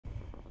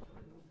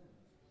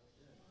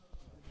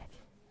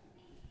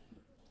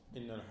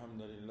إن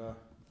الحمد لله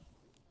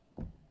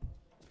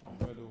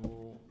نحمده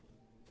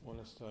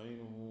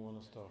ونستعينه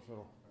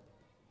ونستغفره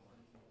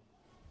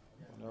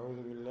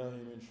ونعوذ بالله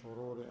من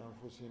شرور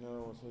أنفسنا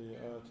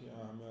وسيئات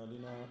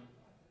أعمالنا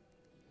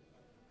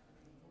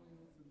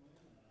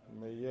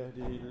من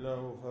يهده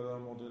الله فلا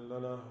مضل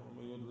له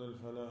ومن يضلل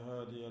فلا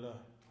هادي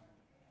له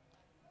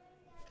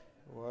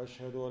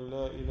وأشهد أن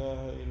لا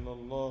إله إلا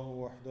الله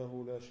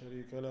وحده لا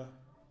شريك له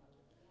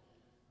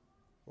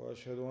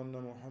وأشهد أن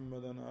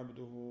محمدا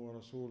عبده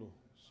ورسوله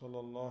صلى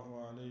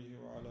الله عليه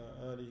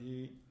وعلى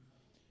آله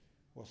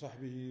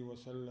وصحبه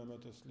وسلم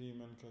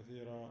تسليما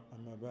كثيرا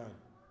أما بعد.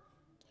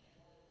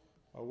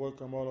 I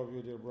welcome all of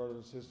you, dear brothers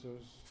and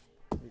sisters.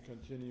 We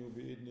continue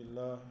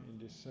bi'idhnillah in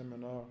this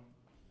seminar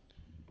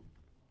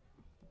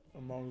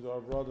among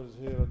our brothers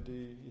here at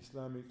the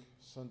Islamic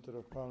Center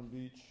of Palm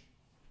Beach,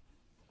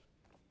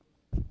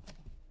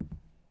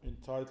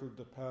 entitled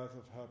The Path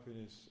of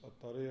Happiness,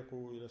 الطريق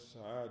إلى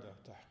السعادة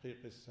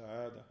تحقيق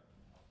السعادة,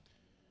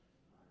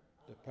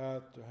 the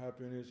path to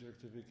happiness,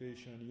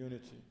 rectification, and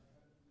unity.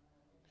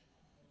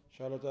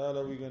 Inshallah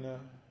ta'ala,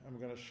 I'm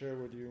gonna share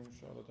with you,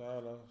 inshallah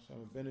ta'ala,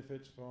 some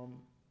benefits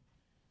from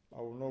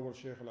our noble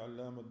Shaykh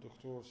al-Allama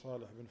al-Dr.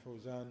 Salih bin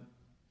Fawzan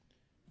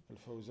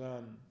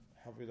al-Fawzan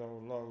حفظه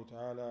الله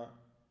تعالى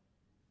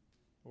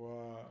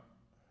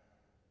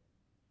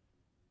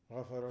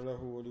وغفر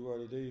له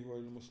ولوالديه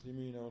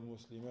وللمسلمين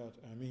والمسلمات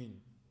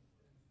آمين.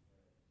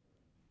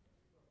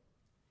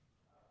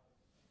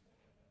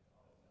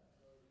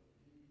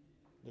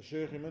 The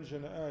Shaykh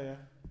mentioned an ayah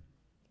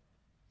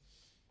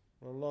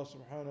where Allah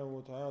subhanahu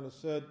wa ta'ala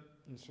said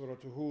in Surah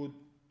Hud,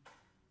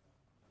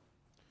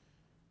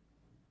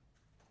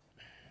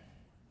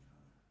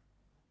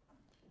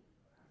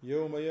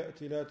 يوم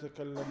يأتي لا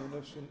تكلم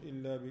نفس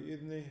إلا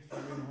بإذنه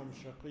فمنهم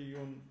شقي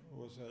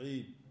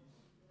وسعيد.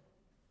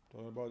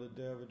 Talking about the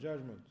day of the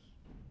judgment.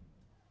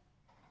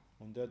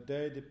 On that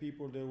day, the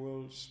people, they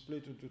will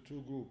split into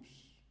two groups.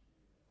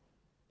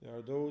 There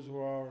are those who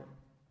are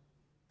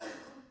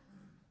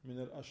من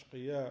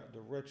الأشقياء,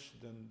 the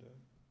wretched, and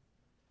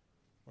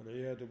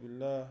والعياذ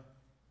بالله,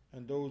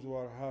 and those who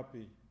are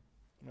happy.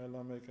 May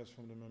Allah make us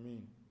from them.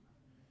 Ameen.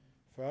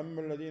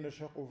 فأما الذين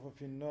شقوا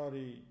ففي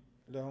النار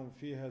لهم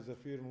فيها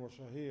زفير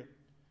وشهيق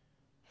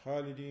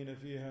خالدين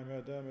فيها ما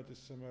دامت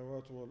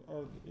السماوات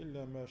والأرض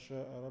إلا ما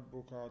شاء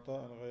ربك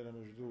عطاء غير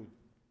مجدود.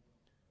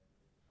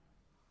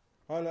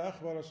 قال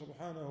أخبر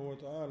سبحانه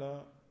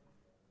وتعالى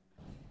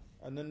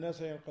أن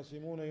الناس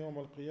ينقسمون يوم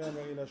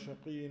القيامة إلى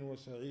شقي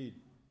وسعيد.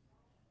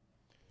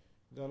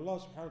 That Allah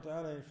subhanahu wa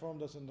ta'ala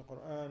informed us in the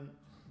Quran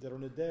that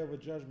on the day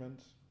of judgment,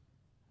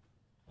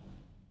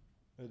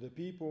 the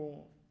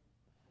people,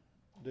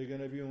 they're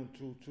going to be on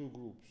two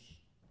groups.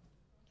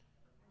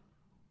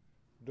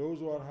 Those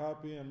who are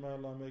happy, and may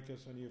Allah make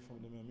us and you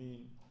from them,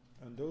 Ameen.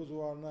 And those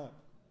who are not.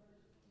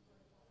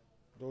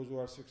 Those who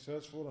are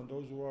successful and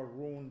those who are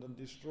ruined and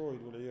destroyed,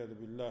 وَالْعِيَاذُ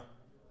بِاللَّهِ.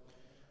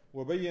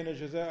 وَبَيَّنَ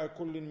جَزَاءَ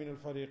كُلٍّ مِّنَ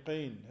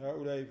الْفَرِيقَيْنِ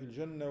هَؤُلَاءِ فِي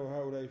الْجَنَّةِ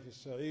وَهَؤُلَاءِ فِي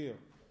السَّعِيرِ.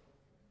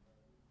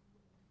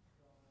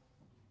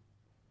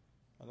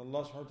 And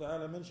Allah subhanahu wa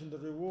ta'ala mentioned the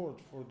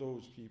reward for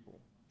those people.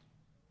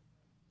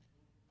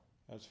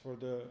 As for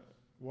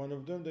one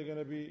of them, they're going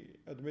to be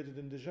admitted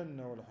in the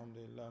Jannah,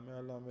 alhamdulillah. May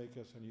Allah make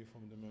us and you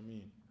from them,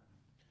 Ameen.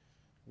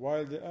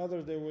 While the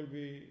others, they will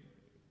be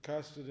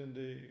casted in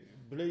the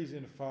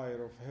blazing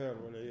fire of hell,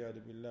 وَالْعِيَاذُ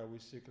بِاللَّهِ. We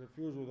seek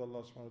refuge with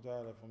Allah subhanahu wa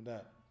ta'ala from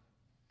that.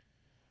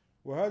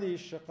 وهذه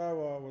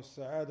الشقاوة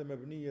والسعادة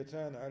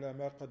مبنيتان على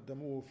ما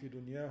قدموه في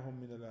دنياهم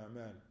من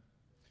الأعمال.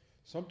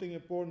 Something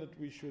important that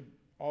we should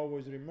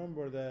always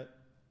remember, that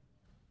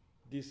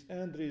this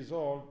end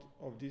result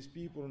of these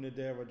people in the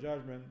day of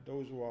judgment,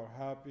 those who are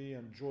happy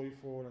and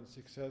joyful and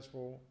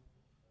successful,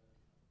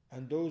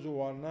 and those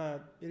who are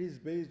not, it is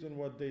based on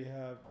what they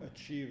have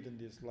achieved in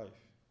this life.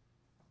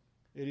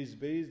 It is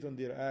based on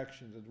their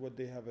actions and what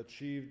they have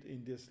achieved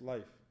in this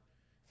life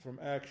from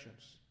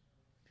actions.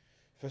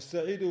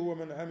 فالسعيد هو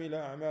من عمل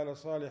أعمال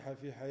صالحة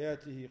في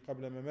حياته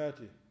قبل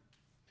مماته،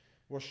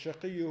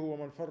 والشقي هو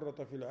من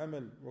فرط في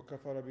العمل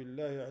وكفر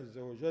بالله عز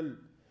وجل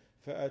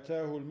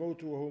فأتاه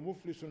الموت وهو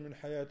مفلس من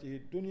حياته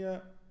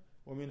الدنيا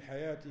ومن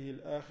حياته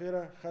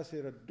الآخرة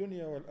خسر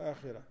الدنيا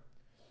والآخرة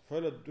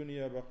فلا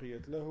الدنيا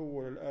بقيت له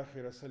ولا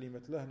الآخرة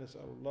سلمت له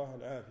نسأل الله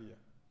العافية.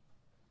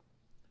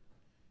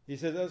 He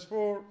says, as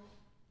for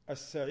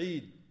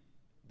as-sa'id,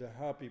 the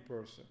happy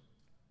person,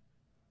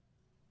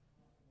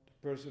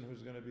 the person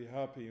who's going to be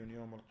happy on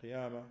Yawm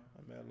al-Qiyamah,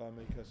 and may Allah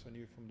make us and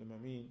you from them,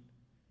 Ameen.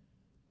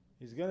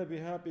 He's going to be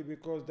happy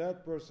because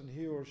that person,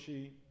 he or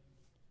she,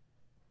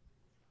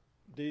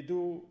 they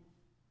do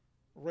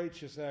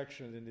righteous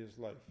actions in this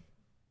life.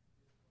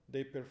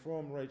 They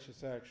perform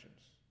righteous actions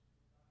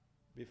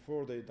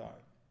before they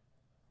die.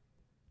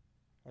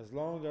 As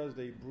long as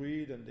they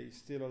breathe and they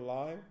still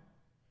alive,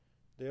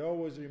 they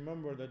always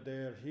remember that they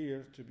are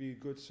here to be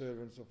good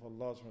servants of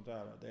Allah subhanahu wa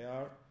ta'ala. They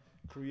are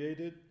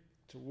created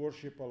to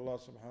worship Allah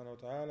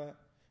subhanahu wa ta'ala,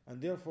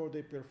 and therefore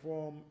they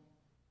perform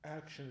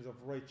actions of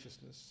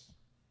righteousness.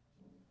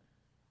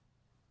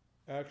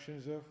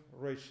 Actions of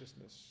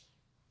righteousness.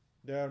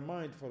 They are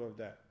mindful of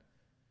that.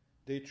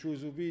 They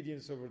choose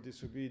obedience over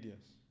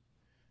disobedience.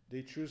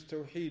 They choose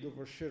tawheed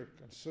over shirk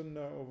and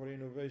sunnah over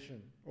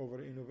innovations.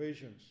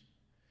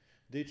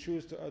 They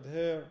choose to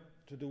adhere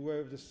to the way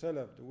of the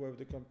salaf, the way of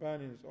the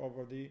companions,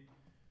 over the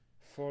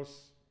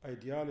false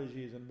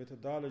ideologies and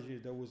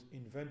methodologies that was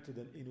invented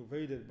and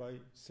innovated by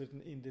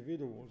certain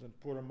individuals and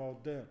put them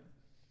out there.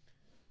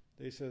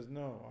 They says,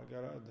 no, I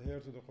gotta adhere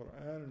to the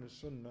Quran and the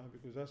Sunnah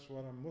because that's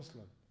what I'm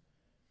Muslim.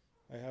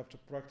 I have to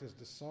practice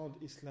the sound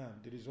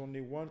Islam. There is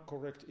only one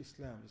correct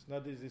Islam. It's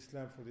not this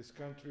Islam for this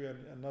country and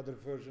another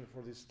version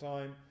for this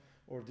time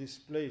or this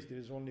place. There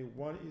is only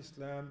one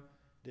Islam,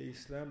 the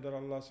Islam that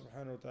Allah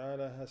subhanahu wa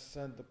ta'ala has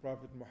sent the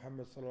Prophet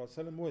Muhammad sallallahu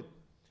alaihi wasallam with.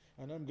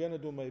 And I'm going to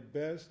do my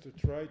best to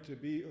try to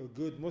be a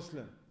good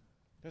Muslim.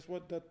 That's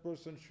what that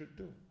person should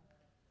do.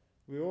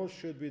 We all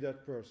should be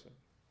that person.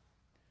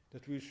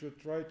 That we should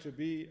try to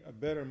be a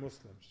better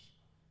Muslims,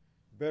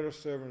 better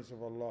servants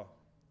of Allah.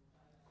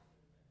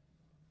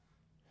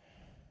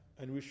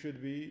 And we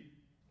should be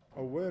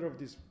aware of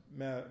these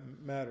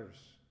matters.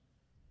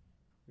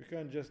 We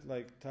can't just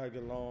like tag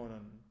along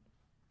and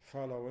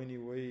follow any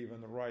wave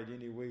and ride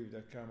any wave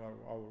that come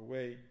our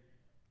way.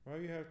 Well,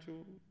 you have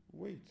to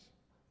wait.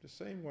 The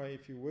same way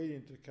if you're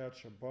waiting to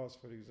catch a bus,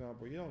 for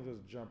example, you don't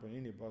just jump on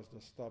any bus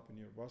that stop in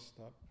your bus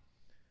stop.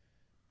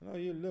 No,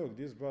 you look,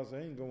 this bus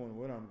ain't going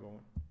where I'm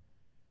going.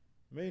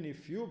 Many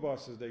few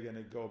buses they're going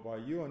to go by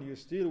you and you're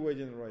still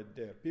waiting right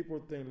there.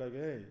 People think like,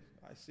 hey,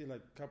 I see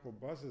like a couple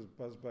buses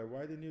pass by.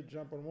 Why didn't you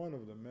jump on one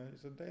of them, man? He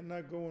said, they're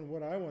not going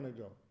where I want to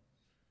go.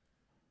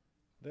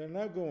 They're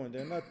not going.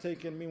 They're not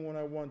taking me when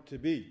I want to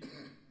be.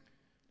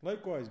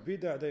 Likewise, be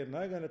that they're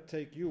not going to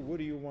take you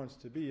where you want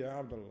to be, Ya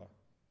Abdullah.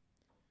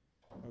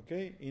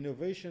 Okay?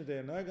 Innovations,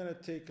 they're not going to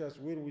take us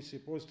where we're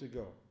supposed to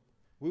go.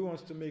 We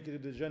want to make it to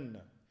the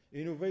Jannah.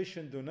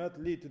 Innovation do not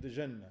lead to the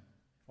Jannah.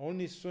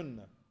 Only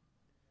Sunnah.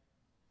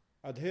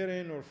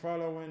 Adhering or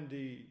following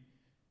the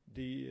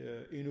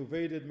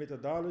innovated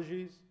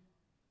methodologies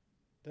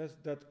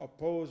that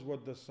oppose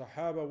what the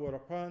Sahaba were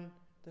upon,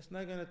 that's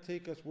not going to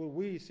take us where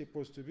we're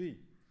supposed to be.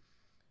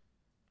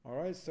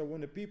 Alright, so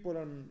when the people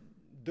are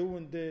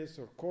doing this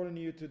or calling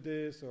you to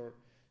this or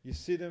you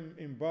see them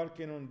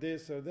embarking on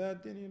this or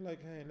that, then you're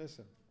like, hey,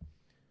 listen,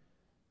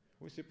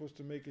 we're supposed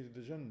to make it to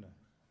the Jannah,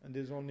 and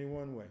there's only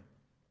one way.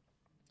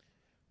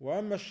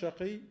 وَأَمَّا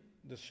الشَّقِي,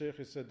 the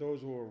Shaykh said,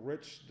 those who are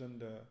rich, then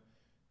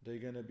they're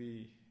going to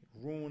be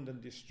ruined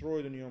and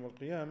destroyed in Yawm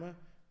al-Qiyamah.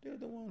 They're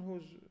the one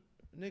who's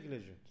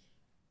negligent.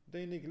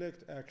 They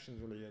neglect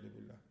actions, وَالْعِيَاذُ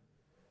بِاللَّهِ.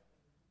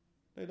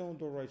 They don't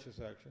do righteous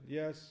action.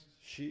 Yes,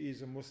 she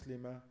is a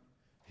Muslimah,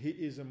 he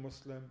is a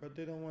Muslim, but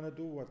they don't want to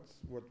do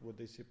what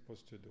they're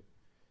supposed to do.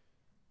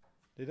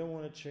 They don't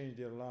want to change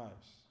their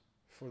lives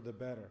for the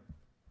better.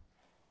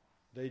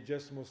 They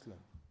just Muslim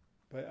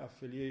by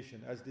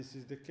affiliation, as this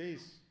is the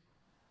case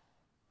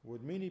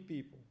with many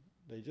people.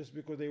 They just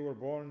because they were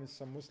born in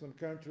some Muslim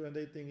country and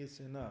they think it's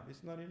enough.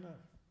 It's not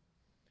enough.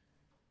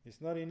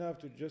 It's not enough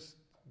to just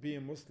be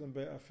a Muslim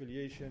by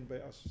affiliation, by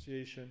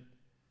association.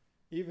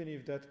 Even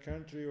if that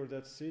country or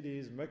that city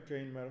is Mecca,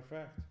 in matter of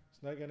fact,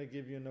 it's not going to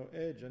give you no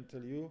edge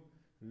until you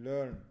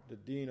learn the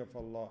deen of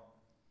Allah.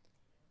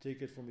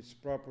 Take it from its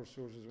proper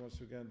sources.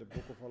 Once again, the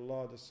Book of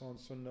Allah, the sound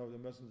Sunnah of the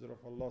Messenger of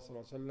Allah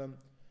sallallahu alaihi wasallam,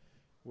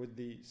 with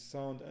the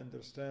sound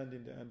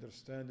understanding, the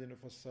understanding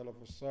of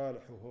as-Salaf as-Salih,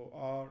 who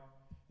are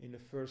in the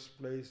first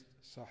place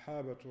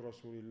Sahaba to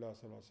Rasulullah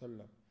sallallahu alaihi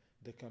wasallam,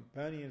 the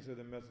companions of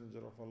the Messenger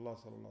of Allah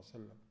sallallahu alaihi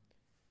wasallam.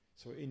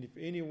 So if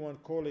anyone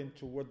calling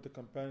to what the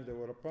companions they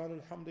were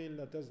upon,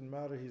 alhamdulillah, doesn't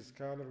matter his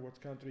color,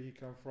 what country he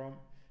come from,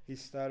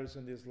 his status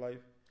in this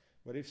life.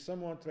 But if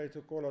someone try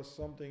to call us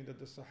something that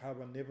the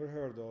Sahaba never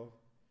heard of,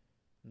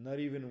 not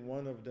even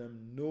one of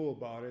them know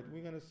about it,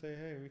 we're going to say,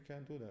 hey, we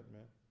can't do that,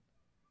 man.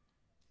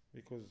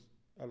 Because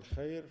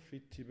al-khayr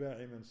fi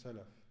ittiba'i man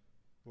salaf,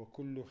 wa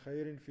kullu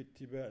khayrin fi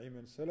ittiba'i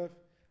man salaf,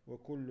 wa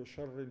kullu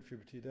sharrin fi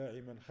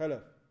ibtida'i man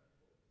khalaf.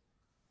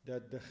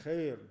 That the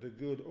khair, the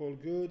good, all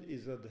good,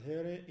 is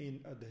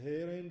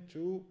adhering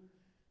to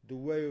the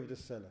way of the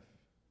salaf,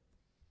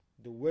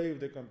 the way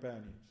of the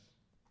companions.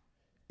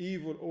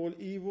 Evil, all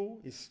evil,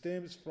 it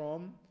stems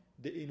from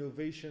the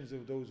innovations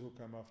of those who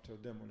come after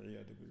them.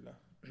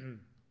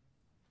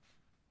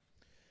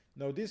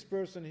 Now this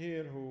person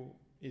here who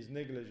is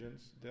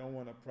negligent, they don't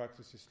want to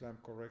practice Islam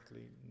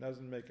correctly,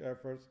 doesn't make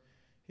efforts,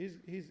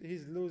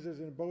 he's losers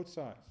in both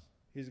sides.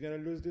 He's going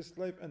to lose this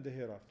life and the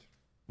hereafter.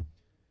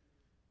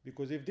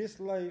 Because if this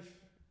life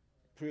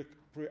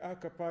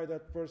preoccupy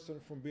that person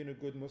from being a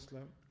good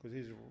Muslim, because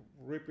he's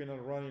ripping and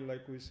running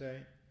like we say,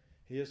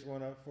 he just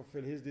want to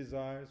fulfill his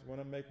desires, want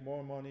to make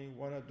more money,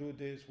 want to do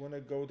this, want to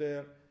go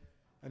there,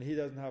 and he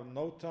doesn't have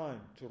no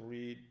time to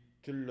read,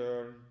 to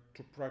learn,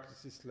 to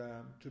practice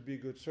Islam, to be a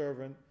good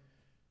servant,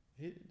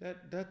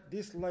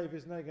 this life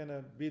is not going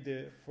to be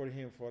there for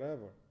him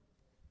forever.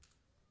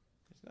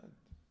 It's not.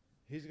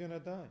 He's going to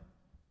die.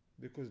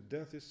 Because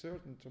death is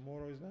certain,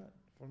 tomorrow is not,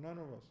 for none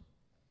of us.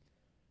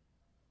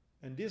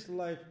 And this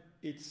life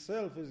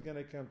itself is going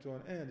to come to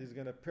an end, it's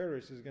going to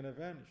perish, it's going to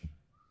vanish.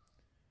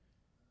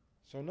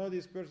 So now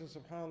this person,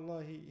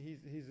 subhanAllah,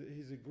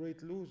 he's a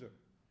great loser.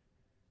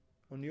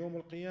 On Yawm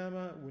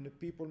al-Qiyamah, when the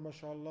people,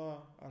 mashallah,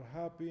 are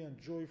happy and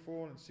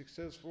joyful and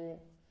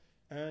successful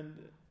and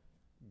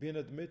being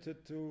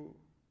admitted to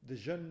the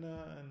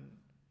Jannah and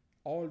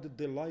all the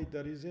delight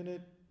that is in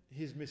it,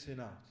 he's missing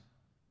out.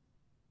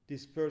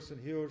 This person,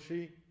 he or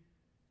she,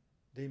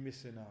 they're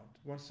missing out.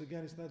 Once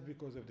again, it's not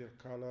because of their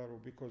color or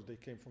because they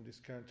came from this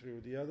country or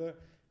the other,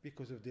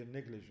 because of their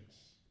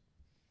negligence.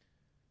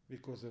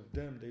 Because of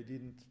them, they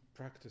didn't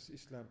practice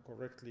Islam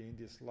correctly in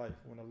this life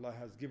when Allah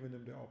has given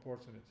them the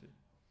opportunity.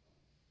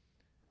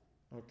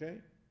 Okay?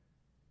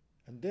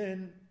 And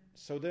then,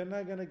 so they're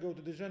not going to go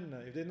to the Jannah.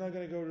 If they're not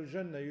going to go to the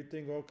Jannah, you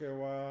think, okay,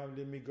 well,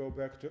 let me go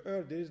back to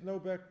earth. There is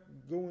no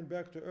going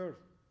back to earth.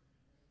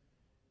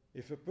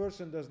 If a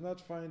person does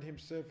not find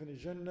himself in the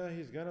Jannah,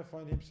 he's going to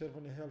find himself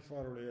in the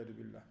hellfire. والعياذ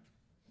بالله.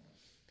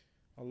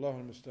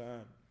 الله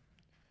المستعان.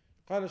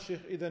 قال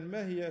الشيخ إذن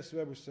ما هي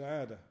أسباب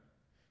السعادة?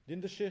 Then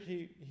the Sheikh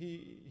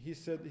he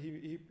said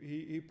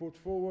he put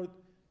forward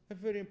a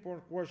very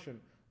important question.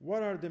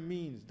 What are the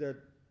means that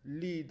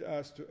lead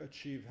us to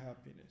achieve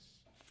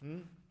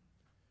happiness?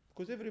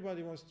 Because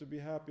everybody wants to be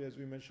happy, as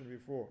we mentioned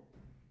before.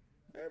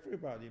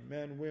 Everybody,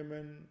 men,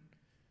 women,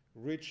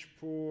 rich,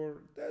 poor,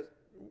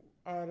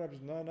 Arabs,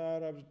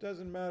 non-Arabs,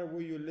 doesn't matter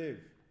where you live.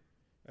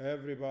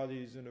 Everybody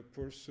is in a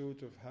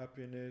pursuit of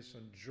happiness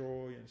and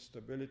joy and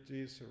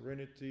stability,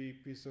 serenity,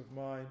 peace of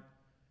mind.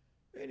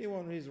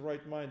 Anyone in his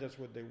right mind, that's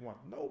what they want.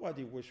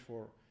 Nobody wishes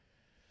for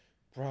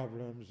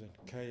problems and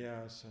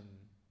chaos and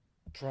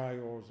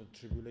trials and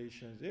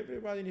tribulations.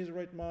 Everybody in his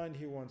right mind,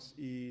 he wants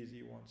ease,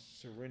 he wants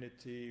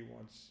serenity, he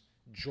wants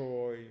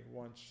joy, he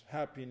wants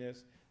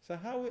happiness. So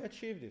how we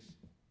achieve this?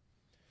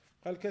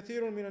 قال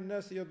كثير من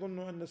الناس يظن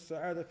أن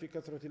السعادة في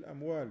كثرة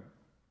الأموال.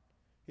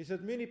 He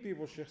said many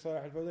people, Sheikh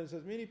Salih Al-Fawzan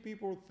says, many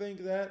people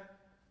think that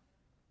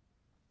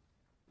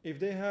if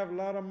they have a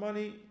lot of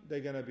money,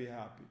 they're going to be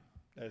happy.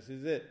 This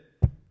is it.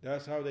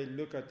 That's how they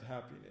look at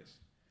happiness.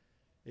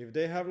 If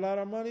they have a lot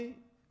of money,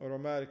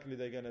 automatically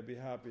they're going to be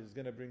happy. It's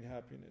going to bring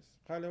happiness.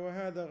 قال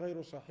وهذا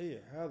غير صحيح.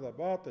 هذا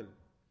باطل.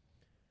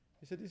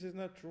 He said this is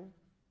not true.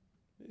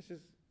 This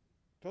is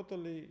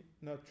totally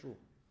not true.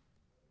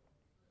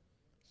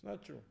 It's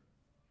not true.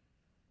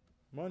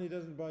 Money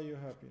doesn't buy you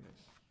happiness.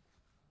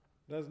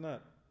 Does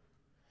not.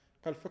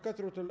 قال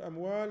فكثرة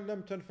الأموال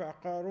لم تنفع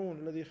قارون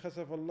الذي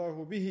خسف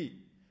الله به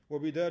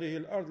وبداره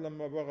الأرض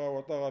لما بغى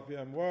وطغى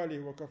في أمواله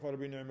وكفر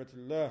بنعمة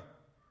الله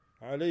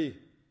عليه.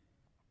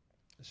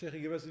 The Shaykh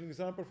gives us an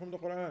example from the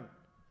Quran.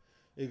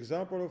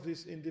 Example of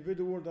this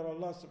individual that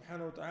Allah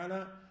subhanahu wa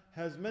ta'ala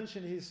has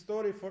mentioned his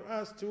story for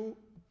us to,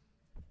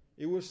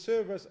 it will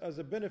serve us as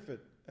a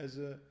benefit, as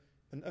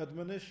an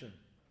admonition,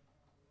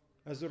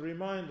 as a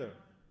reminder.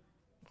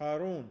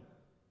 Qarun.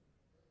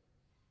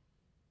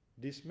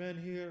 This man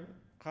here,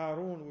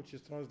 Qarun, which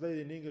is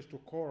translated in English to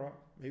Korah,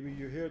 maybe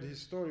you heard his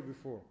story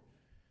before.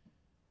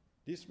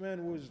 This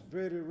man was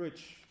very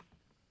rich.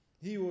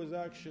 He was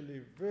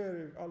actually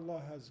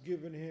Allah has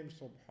given him,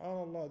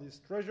 subhanAllah, these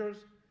treasures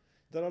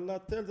that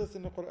Allah tells us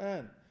in the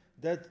Quran,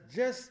 that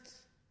just,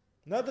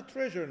 not the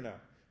treasure now,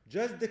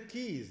 just the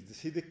keys,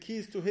 see the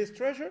keys to his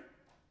treasure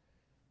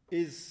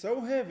is so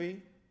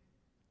heavy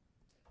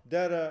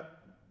that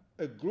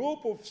a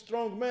group of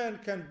strong men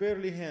can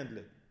barely handle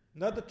it.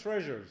 Not the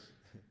treasures,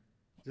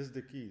 just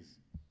the keys.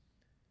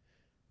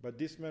 But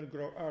this man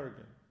grew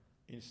arrogant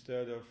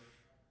instead of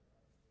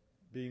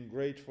being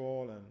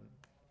grateful and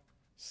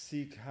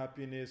seek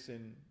happiness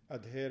in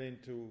adhering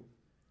to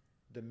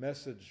the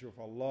message of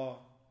Allah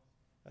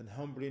and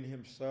humbling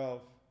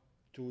himself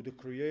to the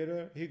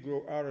Creator. He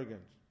grew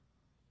arrogant.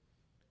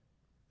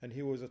 And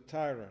he was a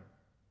tyrant,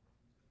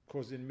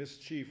 causing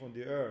mischief on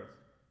the earth.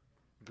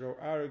 Grow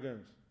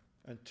arrogant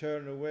and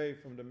turn away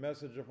from the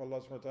message of Allah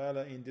subhanahu wa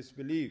ta'ala in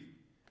disbelief.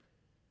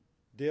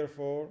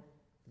 Therefore,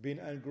 being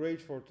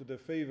ungrateful to the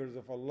favors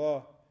of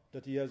Allah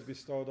that He has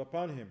bestowed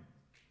upon him.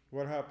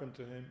 What happened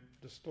to him?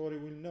 The story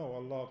we know.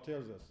 Allah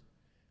tells us.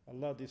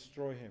 Allah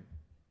destroyed him.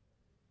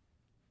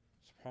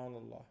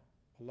 Subhanallah.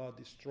 Allah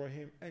destroyed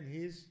him and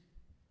his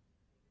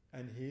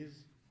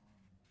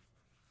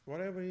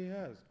whatever he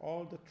has,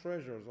 all the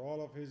treasures,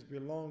 all of his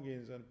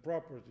belongings and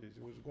properties,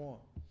 it was gone.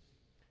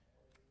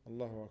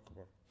 Allahu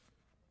Akbar.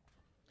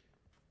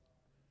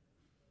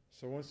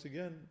 So once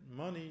again,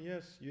 money,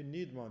 yes, you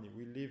need money.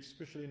 We live,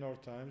 especially in our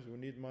times, we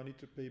need money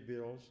to pay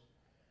bills,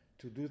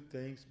 to do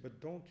things, but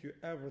don't you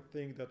ever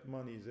think that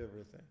money is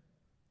everything.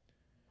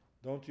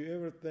 Don't you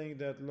ever think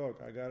that,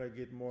 look, I gotta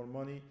get more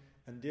money,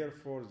 and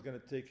therefore it's gonna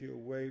take you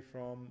away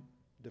from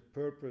the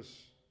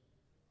purpose,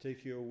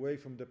 take you away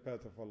from the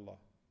path of Allah.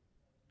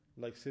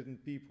 Like certain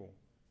people,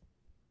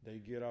 they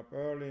get up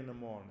early in the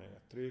morning,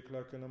 at 3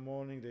 o'clock in the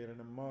morning, they're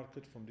in a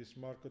market, from this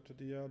market to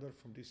the other,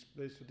 from this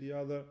place to the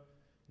other,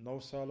 no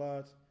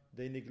salat,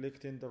 they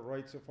neglecting the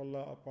rights of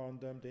Allah upon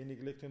them, they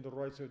neglecting the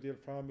rights of their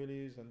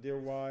families and their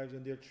wives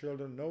and their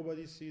children,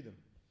 nobody see them.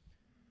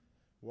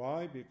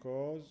 Why?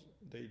 Because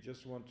they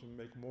just want to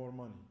make more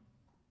money.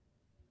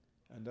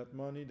 And that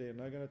money, they're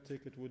not going to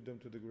take it with them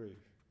to the grave.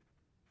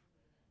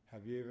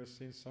 Have you ever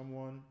seen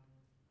someone,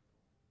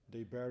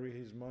 they bury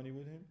his money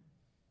with him?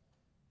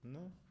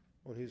 No?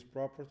 Or his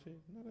property?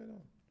 No, they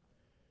don't.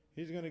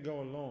 He's going to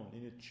go alone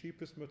in the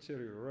cheapest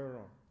material, right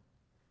on.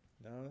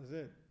 That's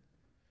it.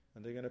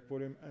 And they're going to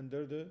put him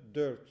under the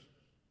dirt.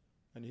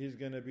 And he's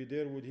going to be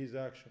there with his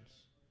actions.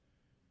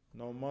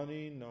 No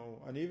money,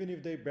 no. And even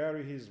if they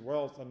bury his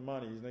wealth and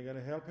money, is that going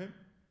to help him?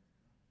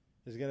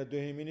 Is it going to do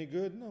him any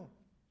good? No.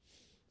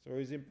 So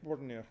it's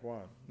important, ya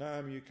ikhwan.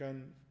 Naam, you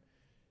can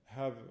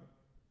have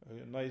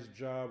a nice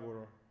job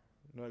or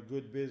a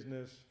good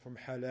business from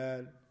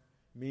halal,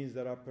 means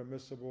that are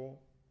permissible,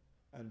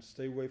 and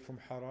stay away from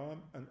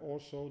haram, and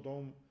also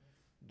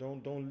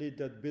don't lead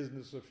that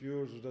business of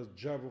yours or that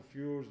job of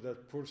yours,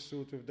 that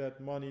pursuit of that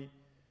money,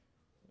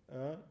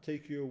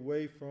 take you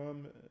away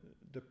from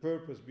the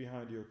purpose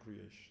behind your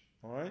creation.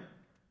 All right?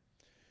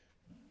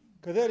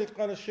 كذلك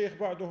قال الشيخ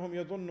بعضهم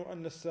يظن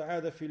أن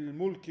السعادة في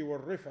الملك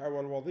والرفعة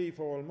والوظيفة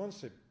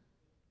والمنصب.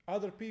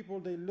 Other people,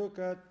 they look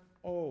at,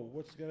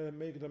 what's going to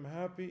make them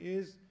happy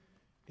is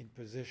in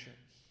positions.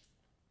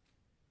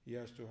 He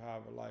has to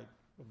have like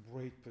a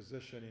great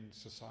position in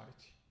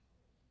society.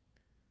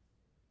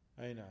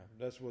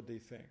 That's what they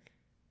think.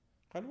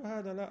 قال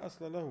وهذا لا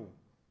أصل له.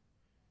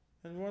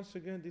 And once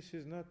again, this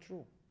is not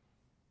true.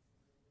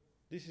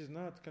 This is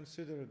not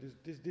considered.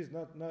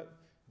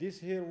 This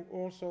here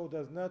also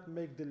does not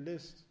make the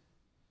list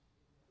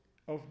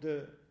of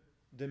the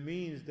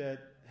means that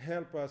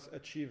help us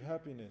achieve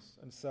happiness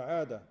and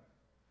سعادة.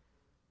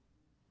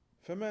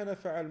 فما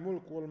نفع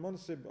الملك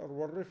والمنصب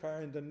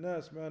والرفعة عند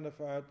الناس ما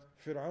نفعت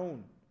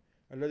فرعون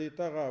الذي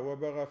طغى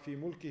وبغى في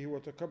ملكه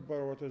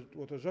وتكبر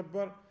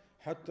وتجبر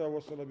حتى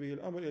وصل به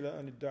الأمر إلى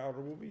أن ادعى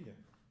الربوبية.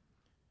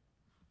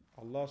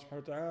 Allah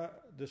subhanahu wa ta'ala,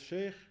 the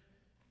Shaykh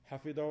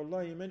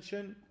Hafidahullah, he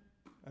mentioned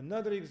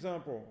another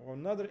example or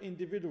another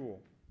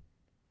individual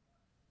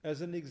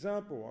as an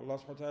example. Allah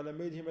subhanahu wa ta'ala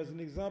made him as an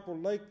example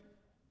like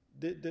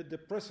the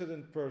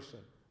precedent person.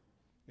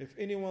 If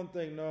anyone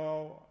think,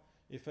 no,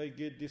 if I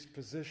get this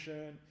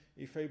position,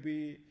 if I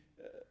be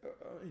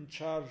in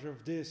charge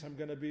of this, I'm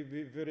going to be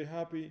very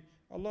happy.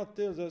 Allah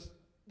tells us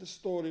the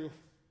story of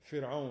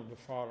Fir'aun, the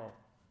Pharaoh.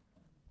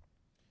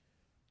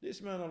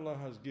 This man, Allah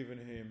has given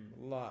him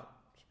a lot,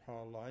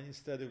 subhanAllah. And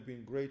instead of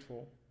being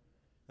grateful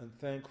and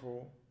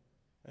thankful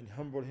and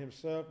humble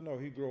himself, no,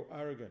 he grew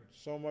arrogant.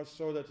 So much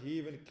so that he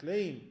even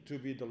claimed to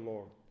be the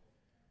Lord.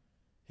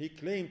 He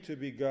claimed to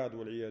be God,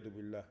 وَالْعِيَادُ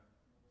بِاللَّهِ.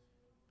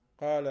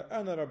 قال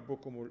أنا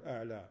ربكم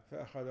الأعلى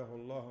فأخذه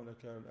الله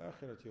نكال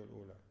الآخرة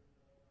والأولى.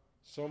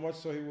 So much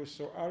so he was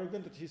so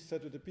arrogant that he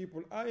said to the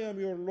people, I am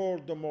your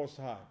Lord the Most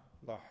High.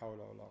 لا حول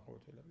ولا قوة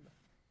إلا بالله.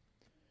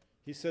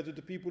 He said to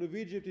the people of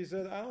Egypt, he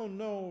said, I don't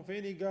know of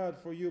any God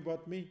for you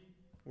but me.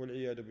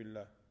 وَالْعِيَادُ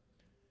بِاللَّهِ.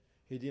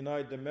 He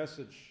denied the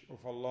message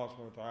of Allah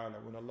subhanahu wa ta'ala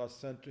when Allah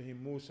sent to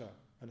him Musa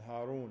and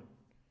Harun.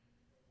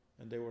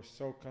 And they were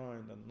so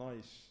kind and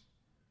nice.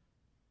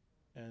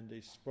 And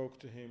they spoke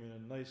to him in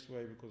a nice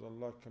way because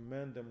Allah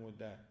commanded them with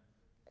that.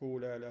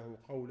 قُولَا لَهُ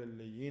قَوْلًا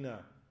لَيِّنًا.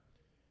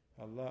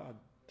 Allah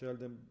tell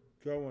them,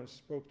 go and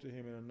spoke to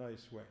him in a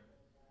nice way.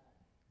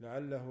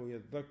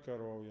 لَعَلَّهُ يَذَّكَّرُ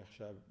أَوْ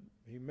يَخْشَى.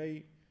 He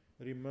may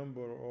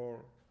remember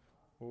or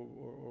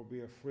be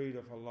afraid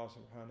of Allah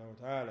subhanahu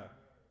wa ta'ala.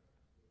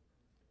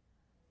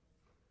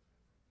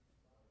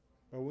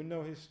 But we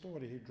know his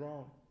story, he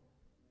drowned.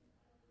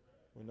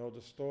 We know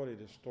the story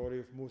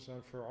of Musa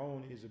and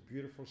Fir'aun is a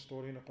beautiful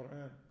story in the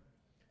Quran.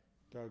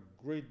 There are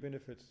great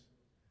benefits.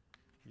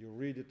 You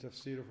read the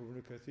tafsir of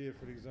Ibn Kathir,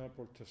 for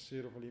example,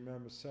 tafsir of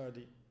Imam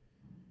al-Sa'di,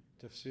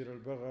 tafsir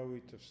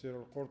al-Baghawi, tafsir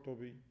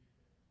al-Qurtubi,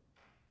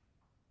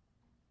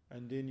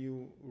 and then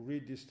you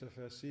read this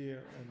tafsir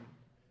and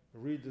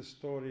read the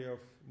story of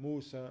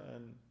Musa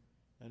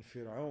and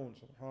Fir'aun.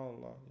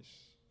 SubhanAllah, this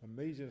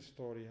amazing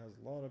story has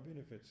a lot of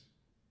benefits.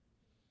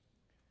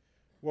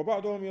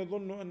 وبعضهم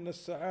يظن أن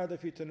السعادة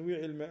في تنويع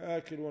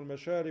المآكل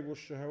والمشارب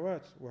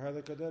والشهوات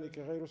وهذا كذلك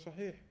غير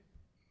صحيح.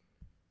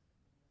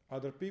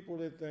 Other people,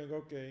 they think,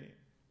 okay,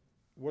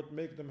 what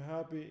makes them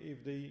happy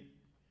if they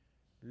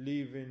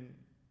live in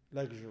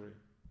luxury?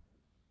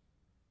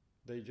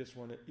 They just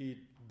want to eat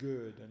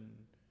good and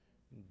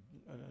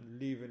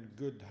live in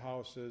good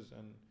houses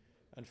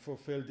and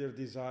fulfill their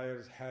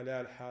desires.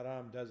 Halal,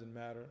 haram, doesn't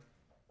matter.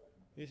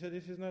 He said,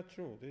 this is not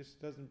true. This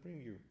doesn't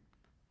bring you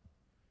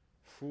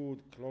food,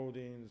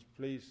 clothing,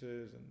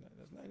 places, and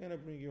that's not going to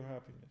bring you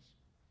happiness.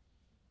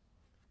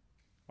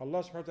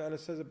 Allah subhanahu wa ta'ala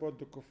says about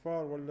the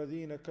kuffar,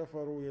 وَالَّذِينَ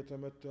كَفَرُوا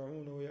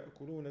يَتَمَتَّعُونَ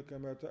وَيَأْكُلُونَ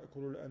كَمَا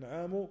تَأْكُلُ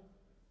الْأَنْعَامُ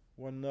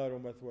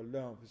وَالنَّارُ مَثْوًى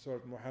لَهُمْ في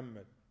Surah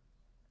Muhammad.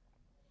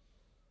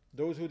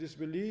 Those who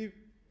disbelieve,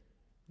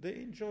 they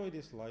enjoy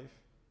this life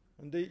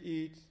and they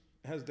eat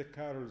as the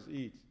cattle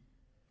eat.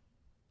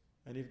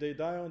 And if they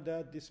die on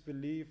that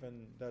disbelief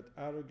and that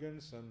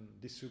arrogance and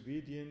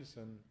disobedience,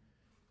 and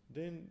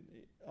then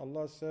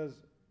Allah says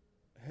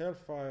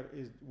hellfire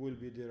will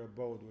be their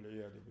abode.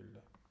 وَالْعِيَاذُ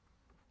بِاللَّهِ.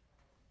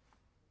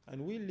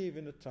 And we live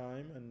in a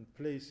time and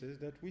places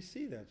that we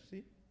see that.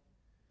 See?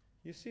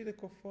 You see the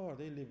kuffar,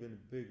 they live in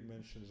big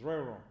mansions, right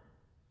or wrong.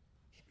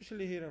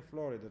 Especially here in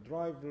Florida.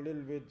 Drive a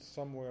little bit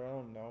somewhere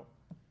around now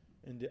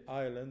in the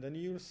island and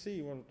you'll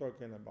see what I'm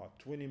talking about.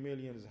 20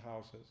 million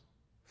houses,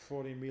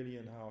 40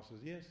 million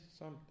houses. Yes,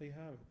 some they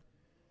have it.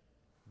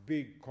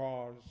 Big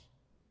cars,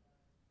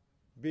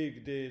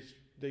 big days,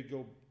 they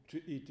go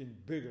to eat in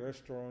big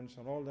restaurants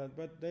and all that,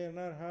 but they are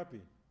not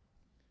happy.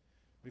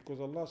 Because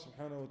Allah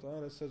subhanahu wa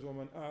ta'ala says,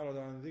 وَمَنْ أَعْرَضَ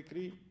عَنْ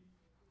ذِكْرِي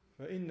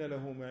فَإِنَّ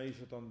لَهُ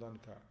مَعِيشَةً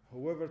ضَنْكًا.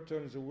 Whoever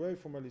turns away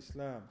from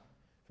Islam,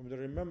 from the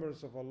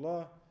remembrance of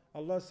Allah,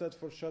 Allah said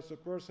for such a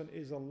person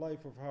is a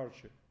life of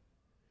hardship.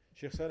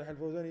 Shaykh Salih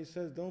al-Fawzan, he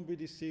says, don't be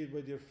deceived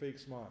by their fake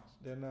smiles.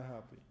 They're not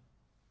happy.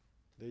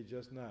 They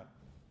just not.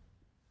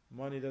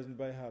 Money doesn't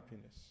buy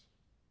happiness.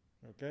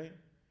 Okay?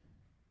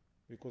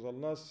 Because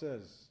Allah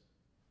says,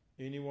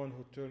 anyone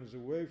who turns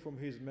away from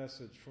His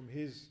message, from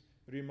His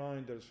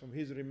reminders, from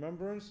His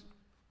remembrance,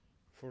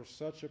 for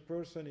such a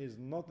person is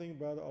nothing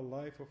but a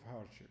life of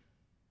hardship.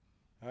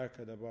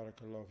 هكذا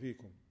بارك الله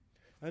فيكم.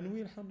 And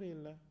we,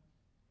 alhamdulillah,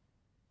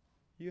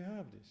 you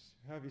have this.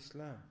 You have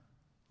Islam.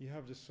 You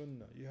have the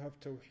Sunnah. You have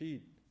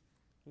Tawheed.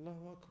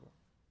 Allahu Akbar.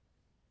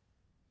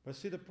 But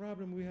see, the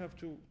problem, we have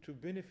to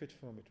benefit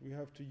from it. We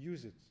have to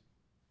use it.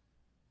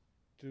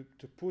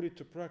 To put it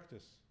to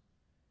practice.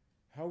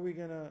 How are we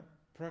going to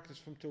practice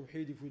from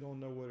Tawheed if we don't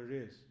know what it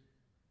is?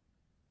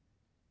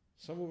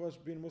 Some of us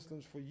been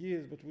Muslims for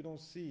years, but we don't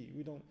see.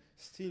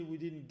 We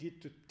didn't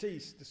get to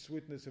taste the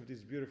sweetness of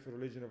this beautiful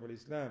religion of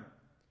Islam,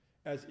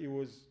 as it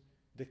was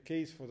the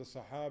case for the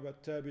Sahaba,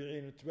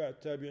 Tabi'in,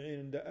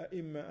 Tabi'in, the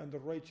A'imma, and the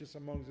righteous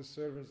among the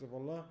servants of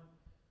Allah,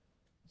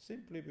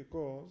 simply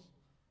because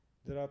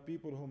there are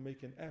people who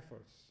make an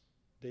effort.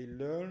 They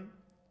learn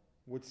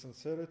with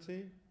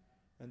sincerity,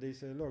 and they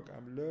say, look,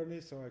 I'm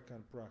learning so I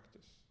can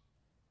practice.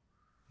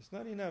 It's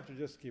not enough to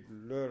just keep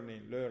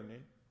learning.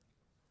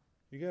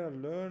 You gotta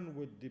learn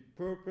with the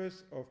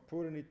purpose of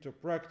putting it to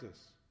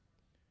practice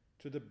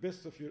to the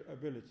best of your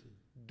ability.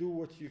 Do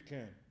what you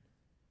can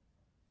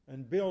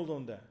and build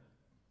on that.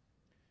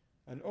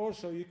 And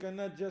also, you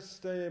cannot just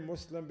stay a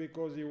Muslim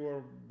because you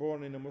were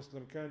born in a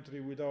Muslim country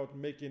without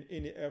making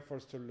any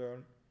efforts to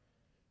learn.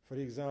 For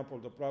example,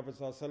 the Prophet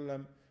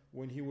ﷺ,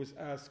 when he was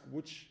asked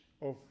which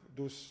of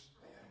those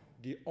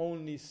the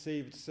only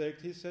saved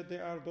sect, he said, they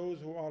are those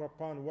who are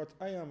upon what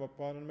I am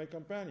upon and my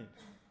companions.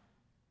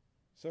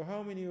 So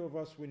how many of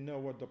us will know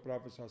what the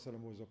Prophet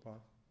ﷺ was upon?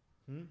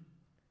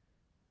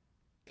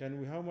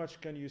 How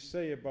much can you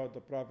say about the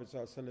Prophet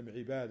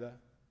ﷺ ibadah,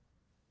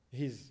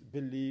 his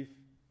belief,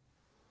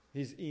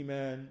 his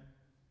iman,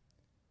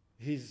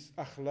 his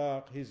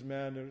akhlaq, his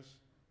manners,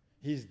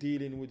 his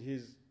dealing with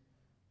his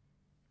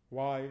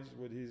wives,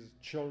 with his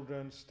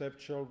children,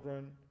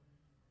 stepchildren,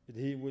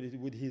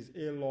 with his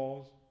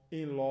in-laws,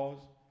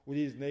 with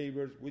his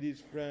neighbors, with his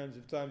friends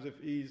in times of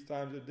ease,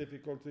 times of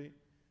difficulty?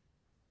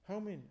 How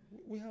many?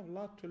 We have a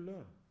lot to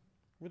learn.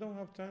 We don't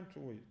have time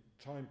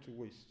to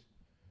waste.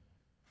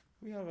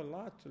 We have a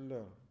lot to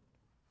learn.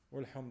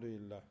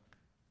 Walhamdulillah.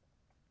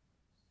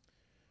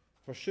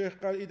 فالشيخ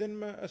قال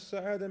إذن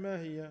السعادة ما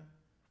هي?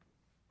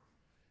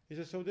 He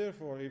says, so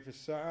therefore, if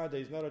السعادة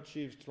is not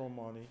achieved through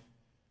money,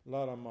 a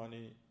lot of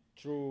money,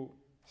 through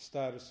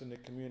status in the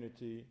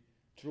community,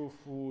 through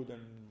food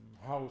and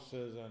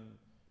houses and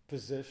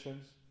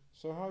possessions,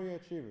 so how you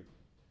achieve it?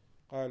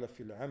 قال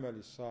في العمل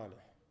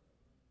الصالح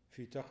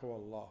في تقوى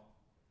الله.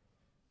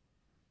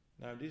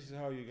 Now this is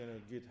how you're going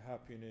to get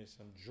happiness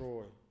and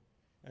joy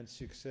and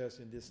success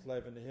in this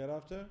life and the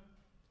hereafter,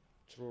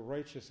 through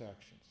righteous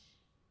actions.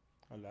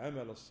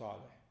 Al-amal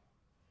al-salih.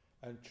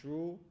 And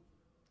through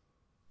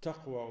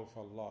taqwa of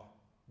Allah,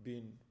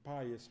 being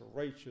pious,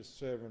 righteous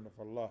servant of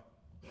Allah.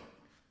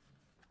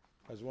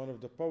 As one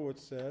of the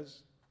poets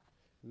says,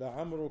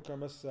 لَعَمْرُكَ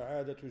مَا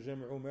السَّعَادَةُ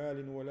جَمْعُ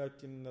مَالٍ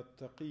وَلَكِنَّ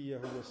التَّقِيَّ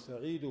هُوَ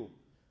السَّعِيدُ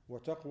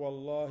وَتَقْوَى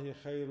اللَّهِ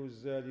خَيْرُ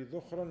الزَّادِ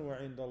ذُخْرًا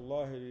وَعِنْدَ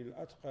اللَّهِ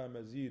لِلْأَتْقَى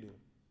مَزِيدٌ.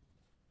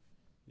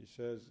 He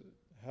says,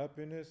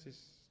 happiness is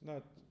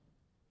not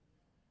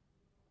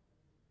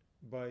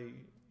by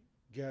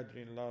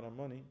gathering a lot of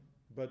money,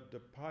 but the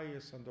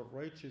pious and the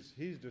righteous,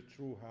 he's the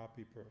true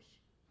happy person.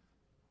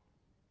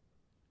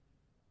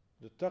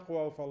 The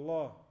taqwa of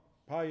Allah,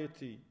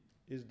 piety,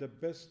 is the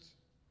best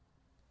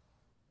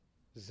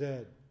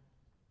zad,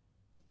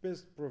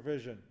 best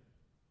provision.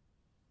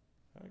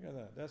 Look at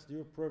that. That's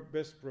your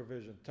best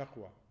provision,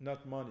 taqwa.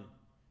 Not money,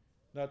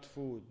 not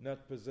food,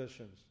 not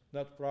possessions,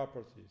 not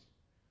properties.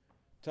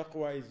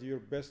 Taqwa is your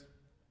best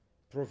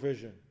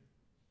provision.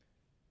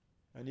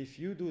 And if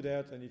you do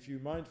that, and if you're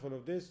mindful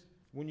of this,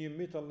 when you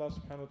meet Allah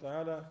subhanahu wa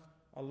ta'ala,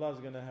 Allah is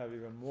going to have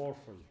even more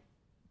for you.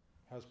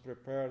 Has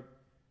prepared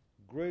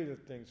greater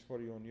things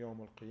for you on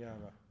Yawm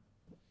al-Qiyamah.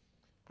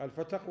 قال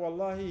فتقوى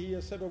الله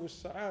هي سبب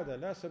السعادة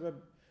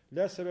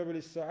لا سبب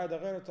للسعادة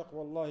غير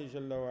تقوى الله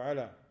جل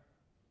وعلا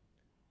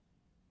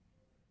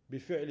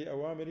بفعل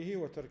أوامره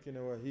وترك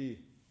نواهيه.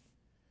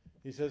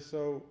 He says,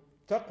 so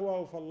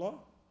taqwa of Allah,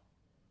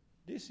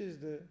 this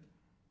is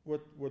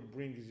what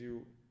brings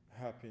you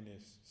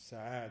happiness,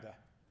 sa'ada.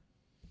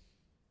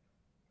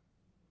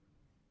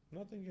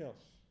 Nothing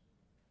else.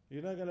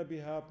 You're not going to be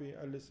happy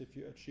unless if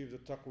you achieve the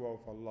taqwa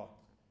of Allah.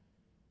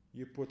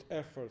 You put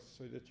efforts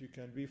so that you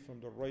can be from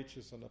the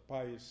righteous and the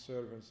pious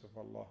servants of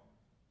Allah.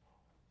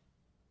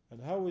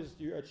 And how is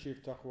you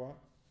achieve taqwa?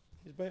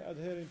 Is by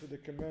adhering to the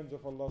commands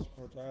of Allah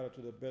subhanahu wa ta'ala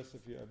to the best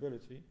of your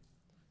ability.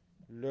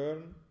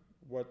 Learn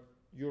what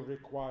you're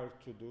required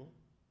to do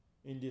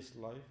in this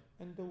life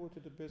and do it to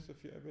the best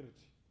of your ability.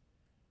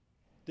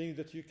 Things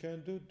that you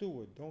can do,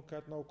 do it. Don't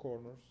cut no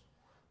corners.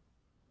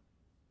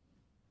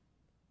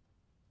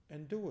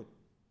 And do it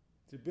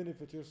to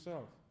benefit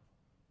yourself.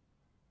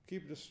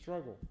 Keep the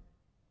struggle.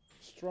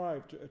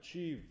 Strive to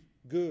achieve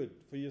good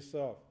for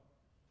yourself.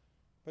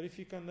 But if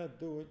you cannot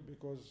do it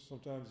because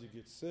sometimes you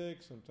get sick,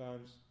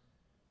 sometimes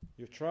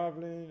you're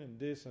traveling and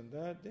this and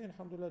that, then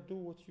alhamdulillah, do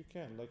what you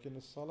can. Like in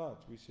the salat,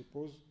 we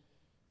suppose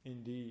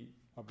in the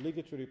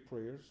obligatory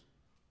prayers,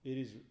 it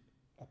is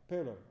a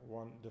pillar,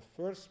 the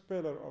first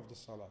pillar of the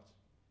salat.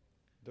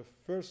 The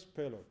first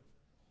pillar.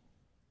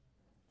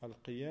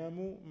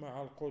 Al-qiyamu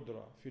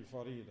ma'al-qudra fil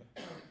farida.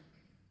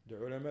 The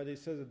ulama, they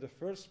says that the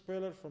first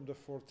pillar from the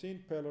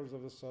 14 pillars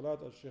of the salat,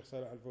 as Shaykh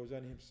Salih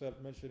al-Fawzan himself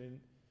mentioned in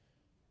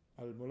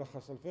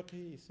Al-Mulakhas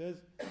al-Fiqhi, he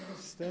says,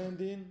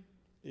 standing,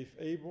 if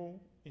able,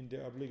 in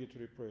the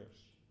obligatory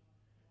prayers.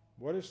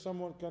 What if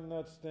someone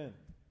cannot stand?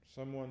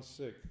 Someone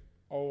sick,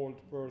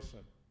 old person,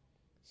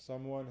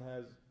 someone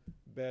has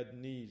bad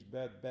knees,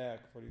 bad back,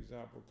 for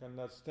example,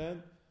 cannot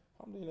stand.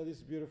 Alhamdulillah,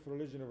 this beautiful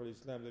religion of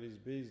Islam that is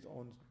based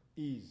on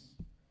ease.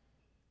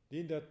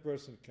 Then that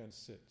person can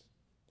sit.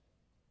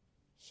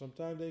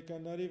 Sometimes they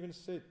cannot even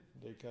sit.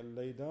 They can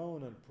lay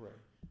down and pray.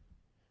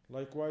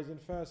 Likewise in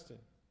fasting.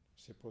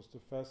 You're supposed to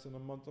fast in the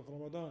month of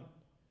Ramadan.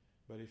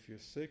 But if you're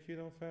sick, you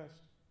don't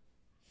fast.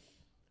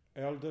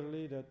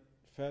 Elderly, that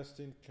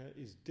fasting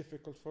is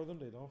difficult for them,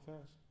 they don't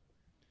fast.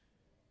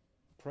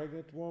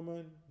 Pregnant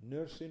woman,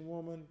 nursing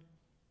woman,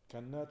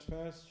 cannot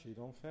fast, she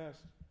don't fast.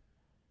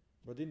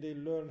 But then they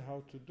learn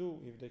how to do,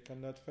 if they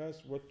cannot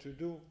fast, what to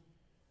do.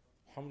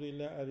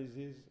 Alhamdulillah, as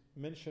is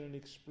mentioned and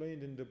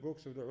explained in the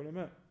books of the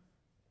ulama.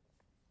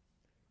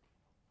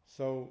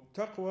 So,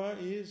 taqwa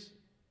is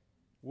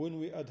when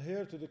we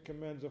adhere to the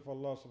commands of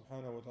Allah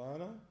subhanahu wa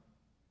ta'ala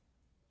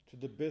to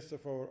the best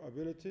of our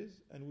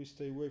abilities and we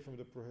stay away from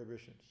the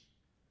prohibitions.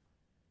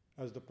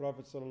 As the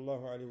Prophet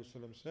sallallahu alaihi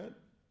wasallam said,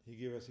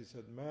 he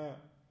said, "Ma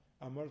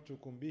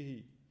amartukum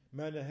bihi,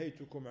 ma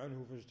nahaytukum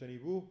anhu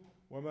fajtanibuh,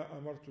 wa ma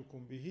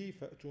amartukum bihi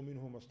fa'tu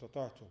minhu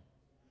mastata'tum."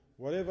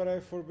 Whatever I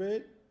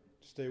forbid,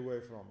 stay away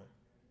from it.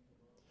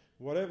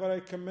 Whatever I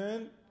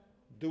command,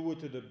 do it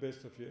to the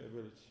best of your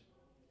ability.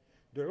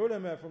 The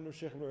ulama from the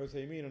Shaykh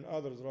al-Uthaymeen and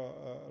others,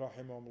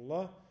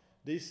 rahimahumullah,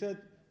 they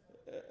said,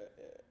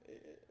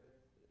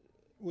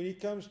 when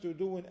it comes to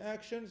doing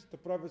actions, the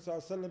Prophet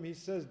ﷺ, he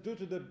says, do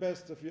to the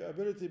best of your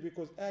ability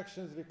because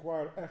actions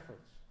require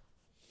efforts.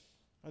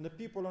 And the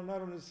people are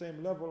not on the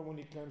same level when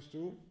it comes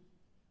to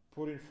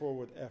putting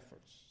forward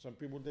efforts. Some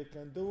people, they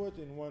can do it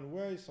in one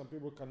way, some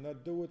people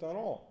cannot do it at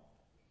all.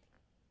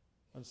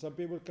 And some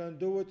people can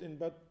do it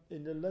but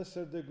in a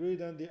lesser degree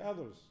than the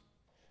others.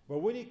 But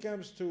when it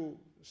comes to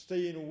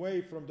staying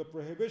away from the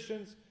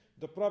prohibitions,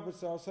 the Prophet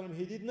ﷺ,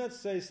 he did not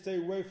say stay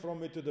away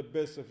from it to the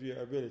best of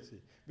your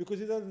ability,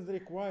 because it doesn't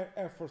require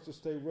efforts to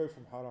stay away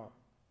from haram.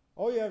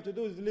 All you have to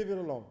do is leave it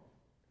alone.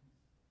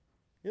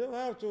 You don't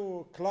have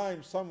to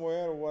climb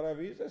somewhere or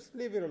whatever. You just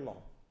leave it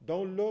alone.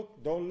 Don't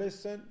look, don't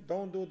listen,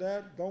 don't do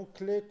that, don't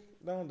click,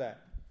 don't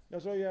that.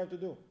 That's all you have to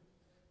do.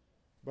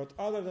 But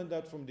other than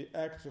that, from the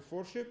acts of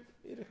worship,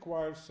 it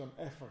requires some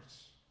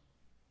efforts.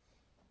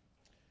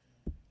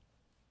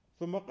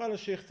 ثم قال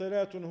الشيخ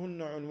ثلاث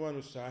هن عنوان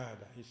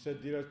السعادة. He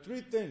said there are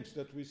three things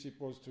that we're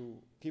supposed to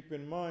keep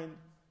in mind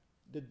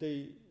that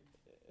they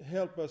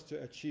help us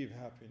to achieve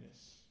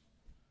happiness.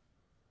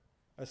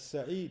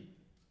 السعيد,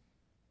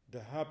 the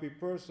happy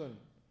person,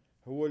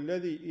 هو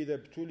الذي إذا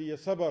ابتلي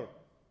صبر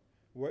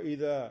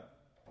وإذا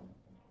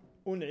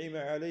أنعم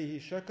عليه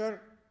شكر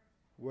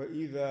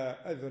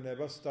وإذا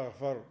أذنب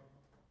استغفر.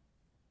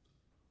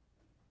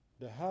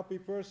 The happy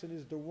person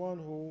is the one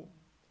who,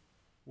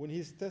 when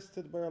he's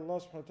tested by Allah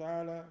subhanahu wa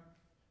ta'ala,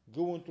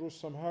 going through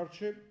some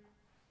hardship,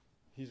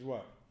 he's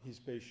what? He's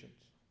patient.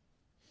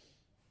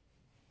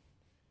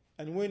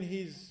 And when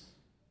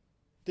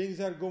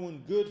things are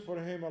going good for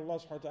him, Allah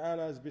subhanahu wa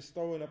ta'ala is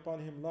bestowing upon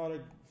him a lot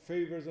of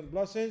favors and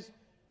blessings,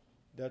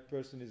 that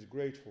person is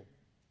grateful.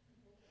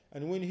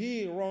 And when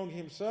he wronged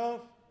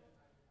himself,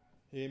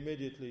 he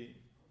immediately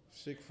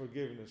seek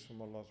forgiveness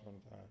from Allah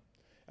subhanahu wa ta'ala.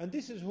 And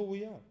this is who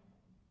we are.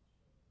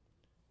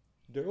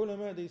 The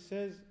ulama, they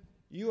says,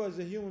 you as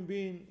a human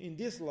being in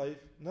this life,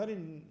 not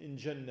in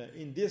Jannah,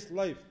 in this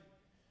life,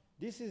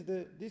 this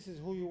is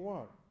who you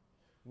are.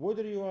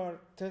 Whether you are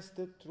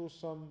tested through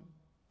some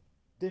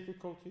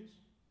difficulties,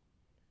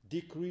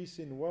 decrease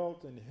in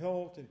wealth and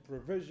health and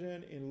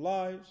provision in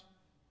lives,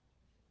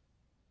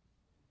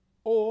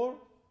 or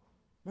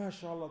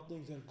mashallah,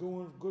 things are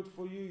going good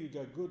for you, you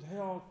got good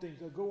health,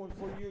 things are going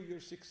for you, you're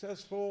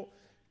successful,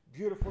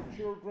 beautiful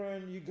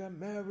children, you got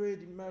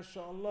married,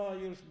 mashallah,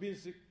 you're being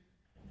sick,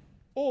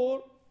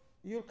 or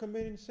you're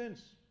committing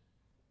sins.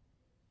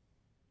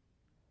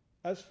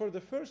 As for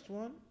the first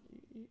one,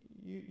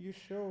 you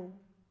show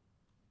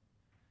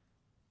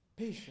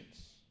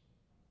patience.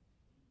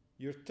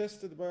 You're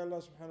tested by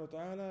Allah subhanahu wa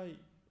ta'ala,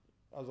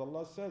 as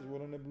Allah says,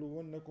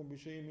 وَلَنَبْلُوَنَّكُمْ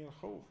بِشَيْءٍ مِنَ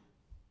الْخَوْفِ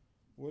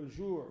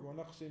وَالْجُوعِ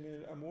وَنَقْصٍ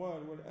مِنَ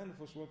الْأَمْوَالِ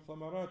وَالْأَنفُسِ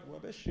وَالثَّمَرَاتِ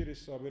وَبَشِّرِ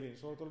الصَّابِرِينَ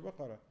Surah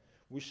Al-Baqarah.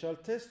 We shall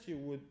test you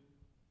with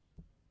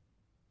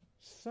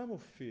some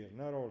of fear,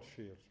 not all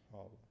fear,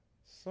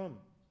 subhanAllah.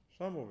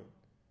 Some of it.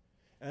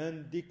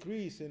 And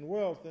decrease in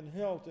wealth and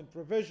health and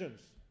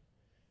provisions.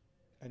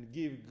 And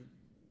give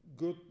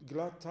good,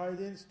 glad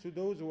tidings to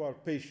those who are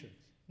patient.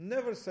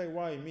 Never say,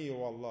 why me,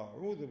 O Allah?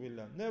 A'udhu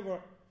billah.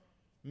 Never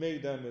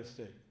make that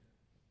mistake.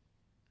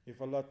 If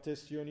Allah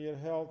tests you on your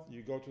health,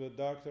 you go to the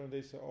doctor and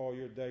they say, oh,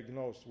 you're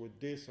diagnosed with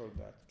this or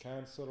that,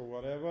 cancer or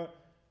whatever.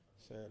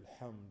 Say,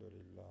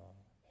 Alhamdulillah,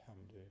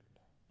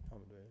 Alhamdulillah,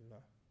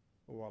 Alhamdulillah.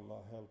 Oh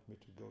Allah, help me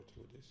to go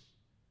through this.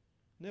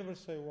 Never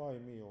say, why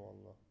me, oh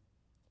Allah?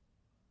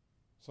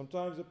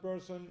 Sometimes a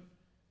person,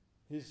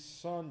 his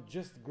son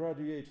just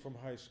graduated from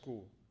high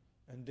school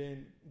and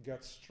then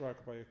got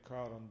struck by a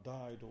car and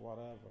died or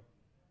whatever.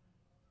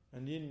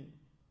 And then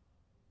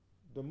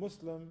the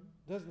Muslim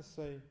doesn't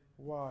say,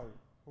 why,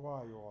 oh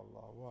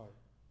Allah, why?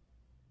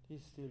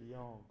 He's still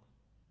young.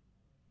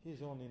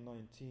 He's only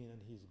 19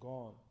 and he's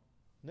gone.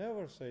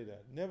 Never say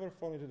that. Never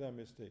fall into that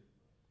mistake.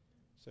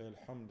 Say,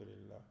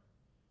 Alhamdulillah.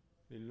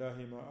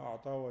 Lillahi ma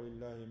a'ta wa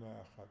lillahi ma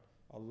akhad.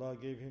 Allah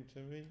gave him to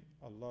me.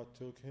 Allah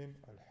took him.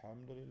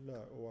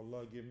 Alhamdulillah. Oh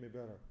Allah, give me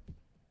better.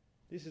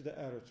 This is the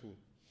attitude.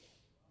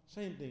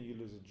 Same thing, you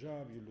lose a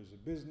job, you lose a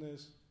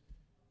business.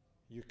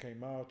 You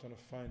came out and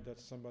find that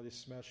somebody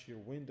smashed your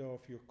window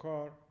of your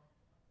car.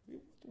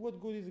 What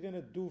good is it going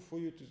to do for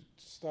you to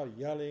start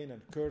yelling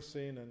and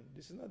cursing? And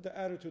this is not the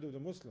attitude of the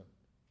Muslim.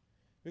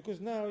 Because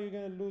now you're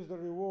going to lose the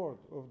reward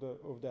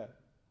of that.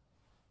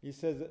 He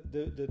says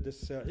that the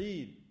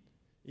Sa'id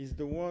is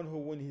the one who,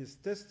 when he's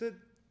tested,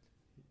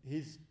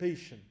 he's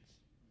patient.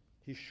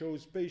 He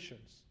shows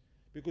patience.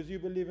 Because you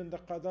believe in the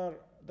qadar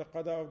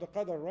of the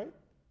qadar, right?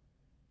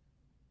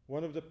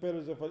 One of the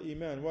pillars of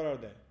Al-Iman, what are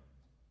they?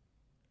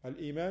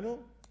 Al-Imanu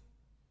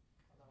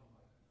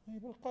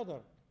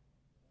bil-qadar.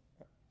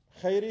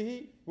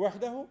 خيره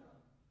وحده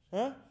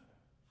ها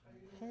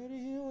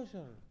خيره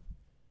وشره.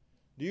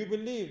 Do you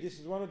believe, this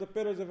is one of the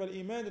pillars of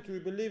Al-Iman, that we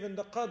believe in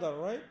the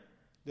qadar, right?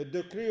 The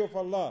decree of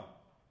Allah.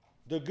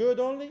 The good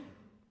only?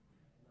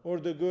 Or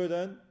the good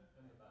and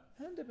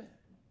the bad?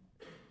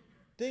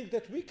 Things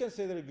that we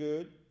consider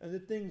good and the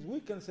things we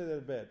consider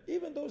bad.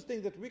 Even those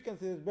things that we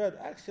consider bad,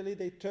 actually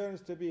they turn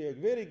to be a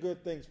very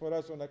good things for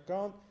us on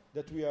account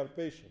that we are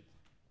patient.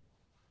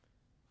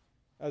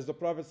 As the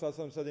Prophet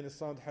ﷺ said in a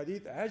sound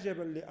hadith,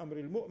 عَجَبًا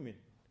لِأَمْرِ الْمُؤْمِنِ.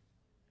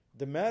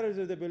 The matters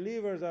of the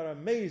believers are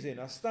amazing,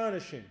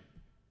 astonishing.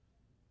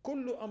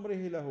 كُلُّ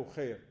أَمْرِهِ لَهُ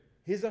خَيْرٌ.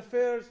 His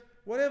affairs,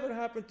 whatever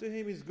happened to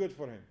him is good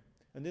for him.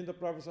 And then the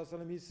Prophet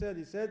ﷺ,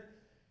 he said,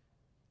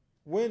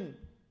 when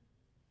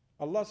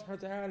Allah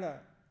subhanahu wa ta'ala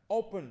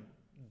opened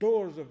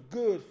doors of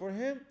good for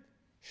him,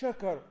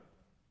 shakar.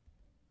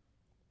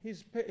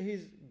 He's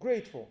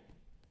grateful.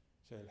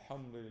 Say,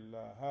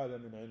 Alhamdulillah, هذا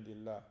من عند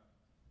الله.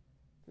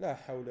 لا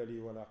حول لي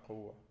ولا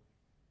قوة.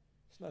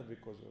 It's not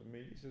because of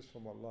me. This is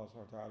from Allah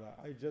subhanahu wa ta'ala.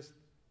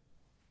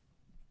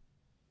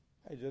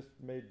 I just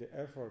made the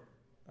effort.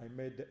 I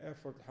made the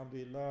effort,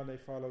 alhamdulillah, and I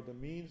followed the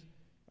means,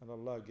 and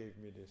Allah gave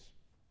me this.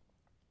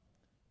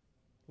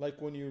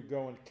 Like when you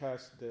go and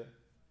cast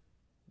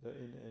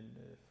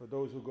for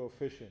those who go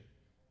fishing,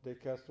 they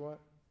cast what?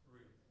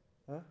 Reel.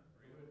 Huh?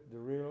 Reel. The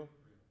reel.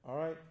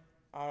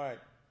 All right.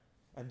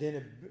 And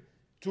then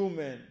two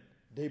men,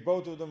 they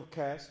both of them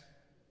cast.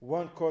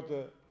 One caught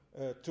a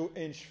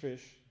 2-inch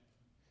fish,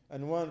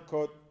 and one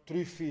caught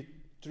 3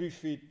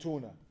 feet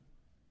tuna.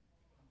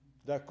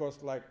 That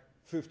cost like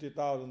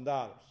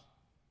 $50,000.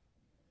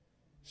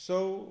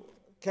 So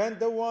can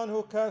the one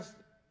who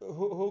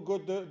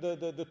got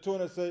the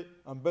tuna say,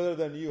 I'm better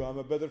than you, I'm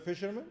a better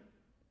fisherman?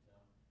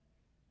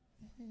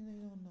 They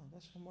don't know.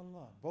 That's from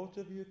Allah. Both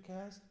of you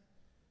cast.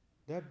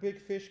 That big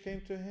fish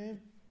came to him.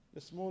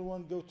 The small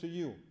one go to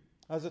you.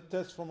 As a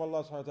test from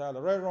Allah subhanahu wa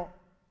ta'ala. Right or wrong?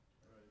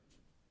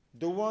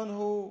 The one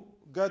who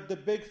got the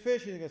big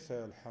fish, he's going to say,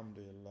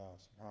 Alhamdulillah,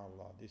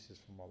 subhanallah, this is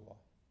from Allah.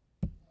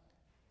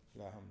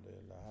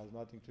 Alhamdulillah. Has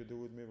nothing to do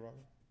with me,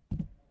 brother.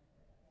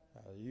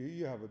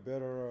 You have a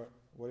better,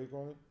 what do you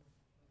call it?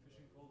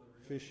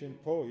 Fishing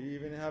pole. You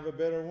even have a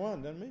better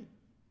one than me.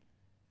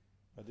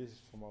 But this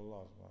is from Allah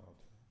subhanahu wa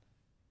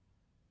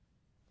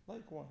ta'ala.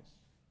 Likewise,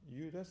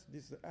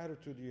 this is the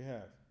attitude you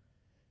have.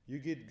 You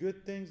get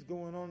good things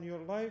going on in your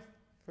life,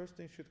 first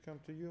thing should come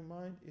to your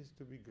mind is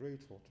to be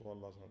grateful to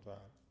Allah subhanahu wa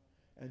ta'ala.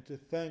 And to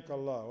thank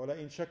Allah.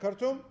 وَلَئِن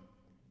شَكَرْتُمْ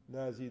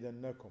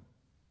لَأَزِيدَنَّكُمْ.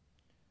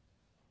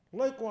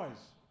 Likewise,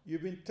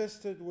 you've been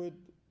tested with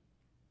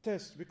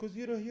tests because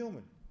you're a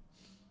human.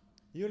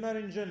 You're not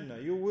in Jannah.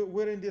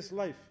 We're in this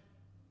life.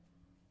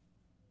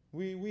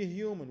 We're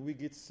human. We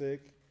get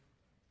sick.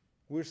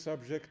 We're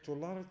subject to a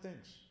lot of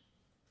things.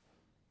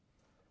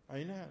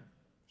 I know.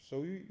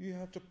 So you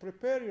have to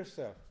prepare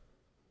yourself.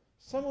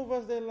 Some of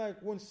us, they're like,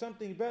 when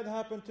something bad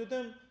happened to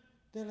them,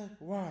 they're like,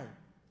 why?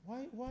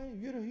 Why?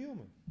 You're a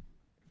human.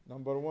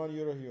 Number one,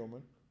 you're a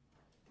human.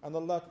 And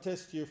Allah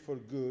tests you for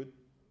good.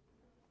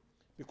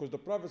 Because the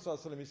Prophet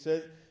ﷺ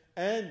says,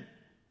 and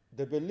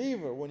the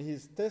believer, when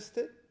he's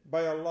tested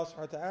by Allah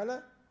subhanahu wa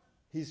ta'ala,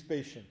 he's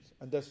patient.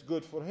 And that's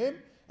good for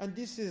him. And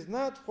this is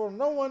not for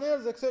no one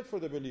else except for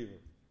the believer.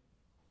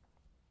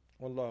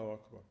 Wallahu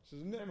Akbar. This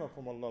is ni'mah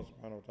from Allah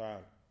subhanahu wa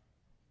ta'ala.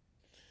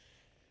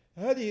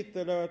 هذه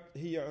الثلاث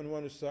هي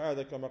عنوان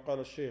السعادة كما قال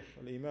الشيخ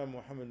الإمام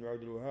محمد بن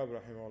عبد الوهاب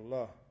رحمه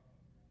الله.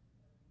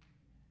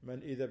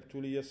 من إذا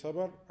ابتلي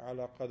صبر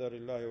على قدر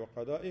الله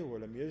وقضائه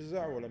ولم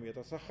يجزع ولم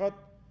يتسخط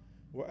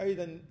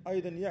وأيضا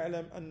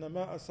يعلم أن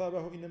ما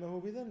أصابه إنما هو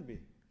بذنبه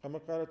كما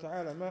قال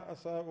تعالى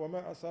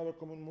وما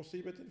أصابكم من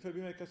مصيبة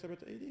فبما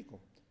كسبت أيديكم.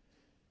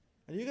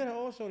 And you gotta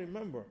also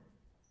remember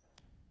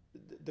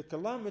the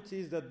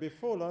calamities that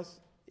befall us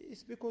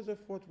is because of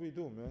what we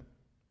do, man.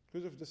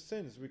 Because of the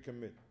sins we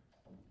commit.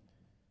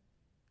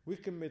 We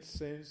commit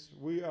sins,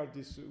 we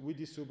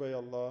disobey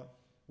Allah,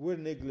 we're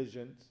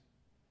negligent,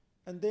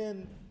 and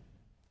then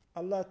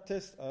Allah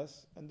tests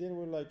us, and then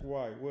we're like,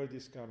 why? Where is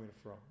this coming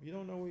from? You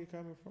don't know where you're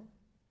coming from?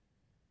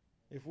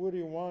 If we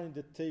rewind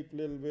the tape a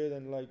little bit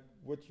and like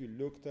what you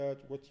looked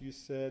at, what you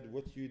said,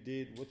 what you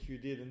did, what you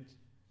didn't,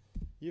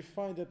 you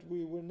find that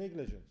we were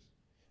negligent.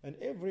 And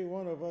every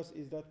one of us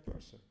is that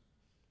person.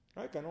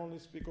 I can only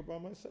speak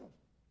about myself.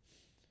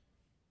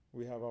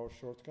 We have our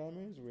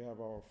shortcomings, we have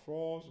our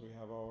flaws, we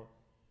have our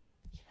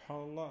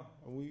subhanallah.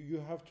 And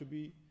you have to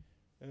be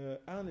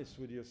honest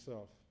with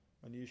yourself.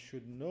 And you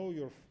should know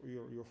your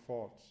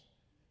faults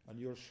and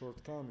your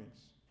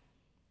shortcomings.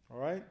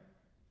 Alright?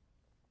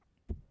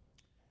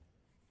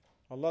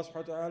 Allah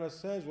subhanahu wa ta'ala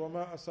says,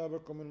 وَمَا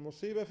أَصَابَكُم مِّن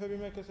مُّصِيبَةٍ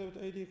فَبِمَا كَسَبَتْ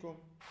أَيْدِيكُم.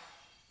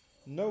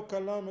 No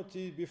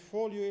calamity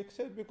befall you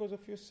except because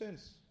of your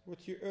sins,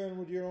 what you earn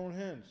with your own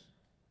hands.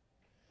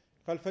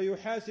 قال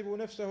فيحاسب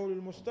نفسه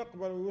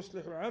للمستقبل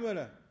ويصلح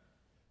عمله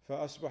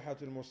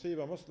فأصبحت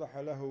المصيبة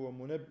مصلحة له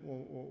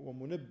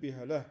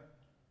ومنبه له.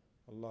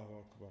 Allahu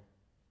Akbar.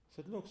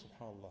 Said, look,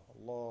 subhanallah,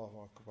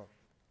 Allahu Akbar.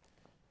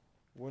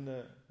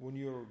 When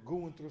you're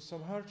going through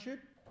some hardship,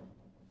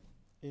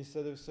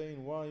 instead of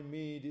saying, why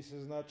me, this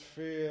is not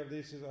fair,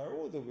 this is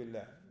a'udhu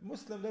billah.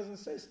 Muslim doesn't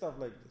say stuff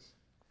like this.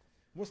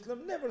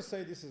 Muslim never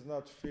say this is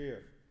not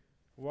fair.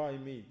 Why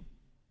me?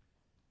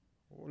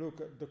 Look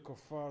at the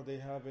kuffar, they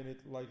have in it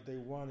like they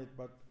want it,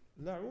 but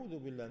la'udhu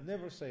billah,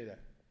 never say that.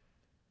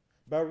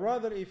 But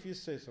rather if you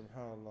say,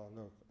 subhanallah,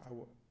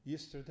 look,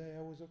 yesterday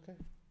I was okay.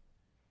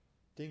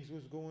 Things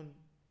was going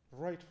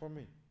right for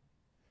me.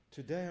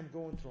 Today I'm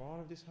going through all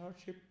of this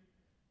hardship.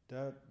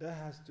 That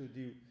has to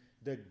do,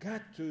 that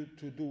got to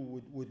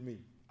do with me.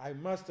 I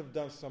must have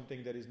done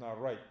something that is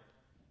not right.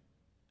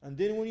 And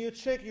then when you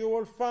check, you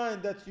will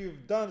find that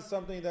you've done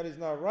something that is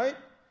not right,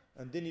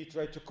 and then you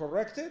try to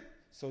correct it,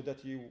 so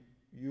that you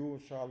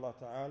inshallah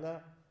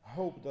ta'ala,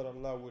 hope that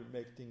Allah will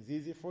make things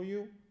easy for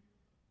you,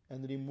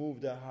 and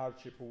remove the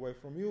hardship away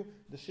from you.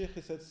 The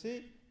Shaykh said,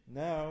 see,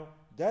 now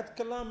that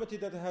calamity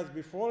that has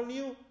befallen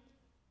you,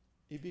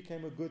 it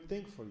became a good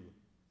thing for you.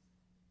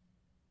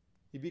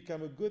 It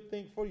became a good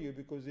thing for you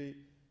because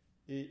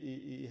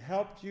it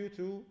helped you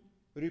to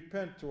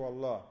repent to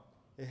Allah.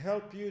 It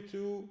helped you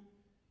to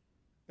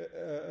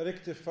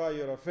rectify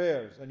your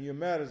affairs and your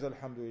matters,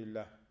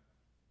 alhamdulillah.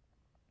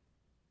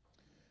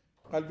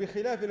 قال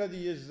بخلاف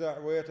الذي يجزع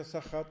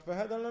ويتسخط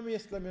فهذا لم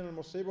يسلم من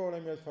المصيبة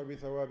ولم يظفر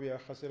بثوابها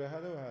خسر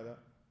هذا وهذا.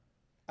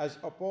 As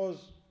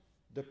opposed,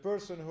 the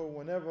person who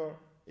whenever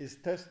is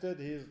tested,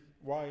 he's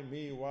why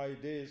me, why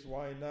this,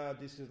 why not,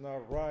 this is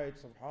not right,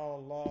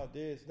 subhanallah,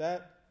 this,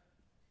 that.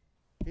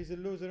 He's a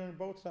loser on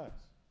both sides.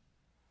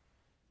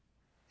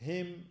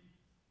 Him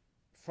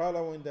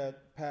following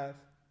that path,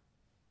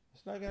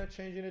 it's not going to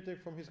change anything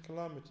from his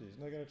calamity. It's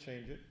not going to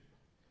change it.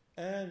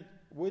 And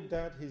with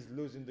that, he's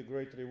losing the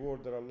great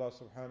reward that Allah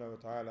subhanahu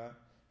wa ta'ala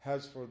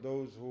has for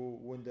those who,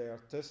 when they are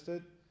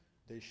tested,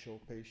 they show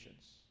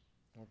patience.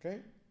 Okay?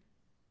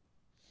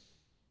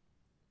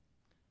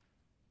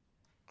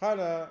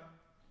 قال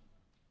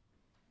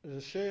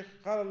الشيخ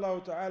قال الله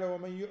تعالى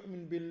ومن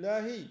يؤمن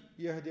بالله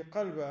يهدي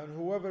قلبه. And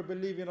whoever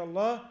believes in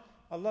Allah,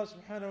 Allah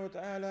subhanahu wa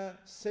ta'ala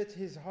set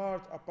his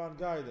heart upon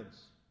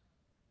guidance.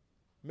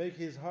 Make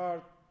his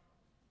heart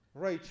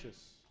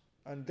righteous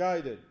and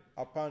guided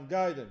upon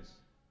guidance.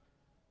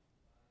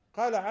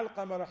 قال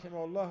علقمة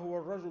رحمه الله هو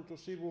الرجل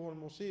تصيبه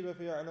المصيبة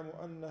فيعلم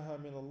أنها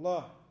من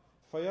الله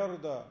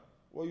فيرضى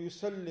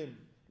ويسلم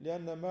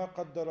لأن ما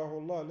قدره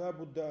الله لا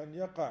بد أن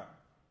يقع.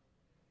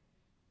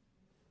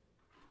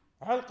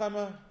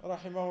 Al-Qamah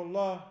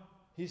rahimahullah,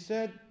 he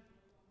said,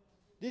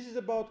 this is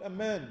about a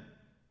man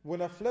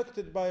when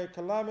afflicted by a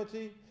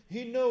calamity,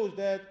 he knows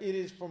that it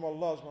is from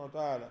Allah subhanahu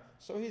wa ta'ala.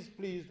 So he's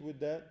pleased with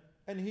that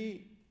and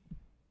he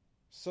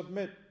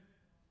submit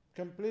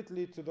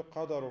completely to the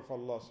qadar of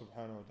Allah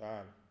subhanahu wa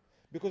ta'ala.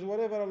 Because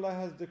whatever Allah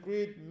has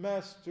decreed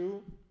must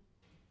to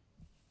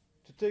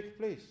take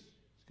place.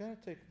 It's going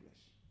to take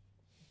place.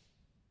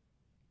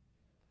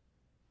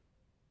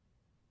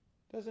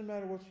 Doesn't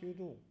matter what you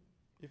do.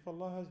 If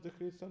Allah has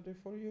decreed something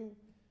for you,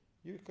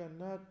 you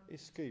cannot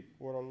escape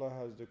what Allah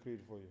has decreed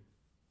for you.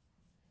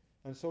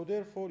 And so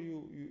therefore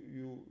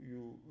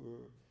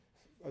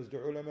as the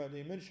ulama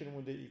they mention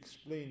when they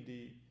explain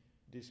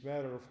this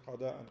matter of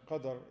qada and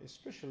qadar,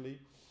 especially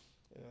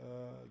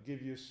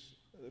give you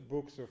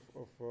books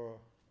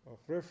of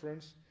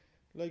reference,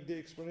 like the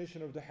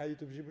explanation of the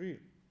hadith of Jibreel,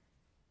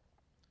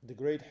 the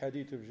great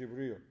hadith of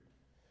Jibreel,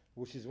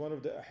 which is one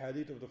of the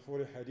hadith of the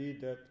 40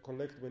 hadith that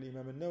collected by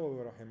Imam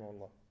al-Nawawi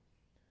rahimahullah.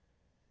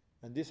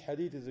 And this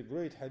hadith is a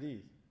great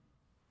hadith.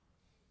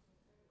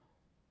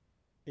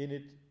 In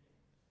it,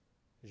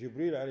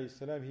 Jibreel alayhi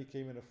salam, he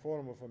came in the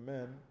form of a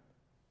man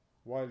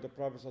while the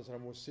Prophet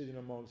ﷺ was sitting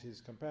amongst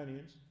his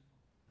companions.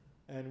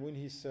 And when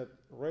he sat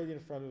right in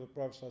front of the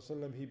Prophet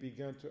ﷺ, he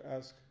began to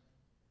ask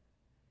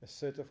a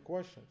set of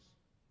questions.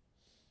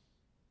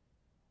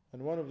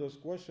 And one of those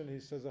questions, he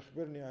says,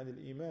 أخبرني عن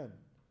الإيمان,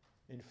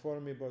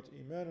 inform me about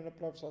Iman. And the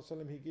Prophet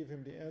ﷺ, he gave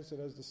him the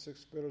answer as the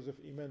 6 pillars of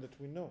Iman that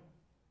we know.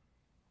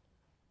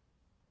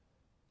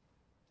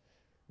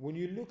 When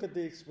you look at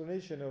the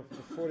explanation of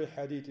the 40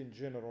 hadith in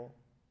general,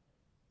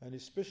 and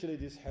especially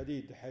this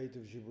hadith, the hadith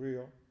of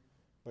Jibreel,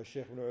 by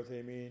Shaykh ibn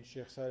Uthaymeen,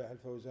 Shaykh Salih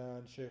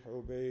al-Fawzan, Shaykh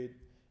Ubaid,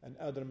 and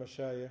other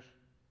mashayikh,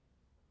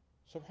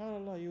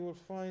 subhanallah, you will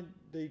find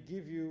they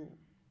give you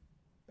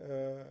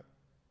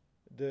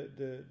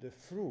the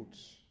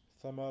fruits,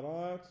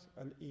 thamarat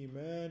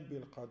al-iman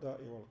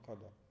bil-qada'i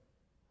wal-qadar,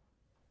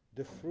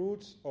 the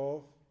fruits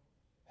of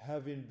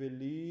having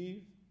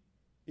believed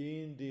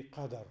in the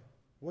qadar.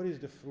 What is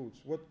the fruits?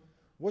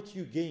 What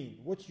you gain?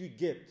 What you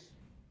get?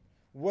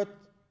 What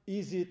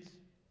is it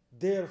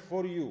there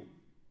for you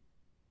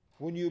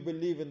when you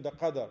believe in the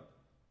qadar?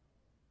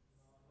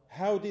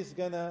 How this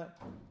gonna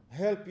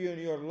help you in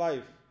your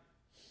life?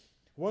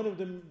 One of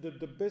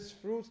the best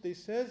fruits, they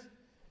says,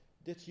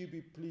 that you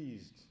be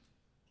pleased.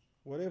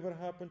 Whatever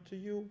happened to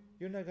you,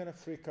 you're not gonna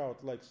freak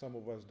out like some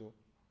of us do.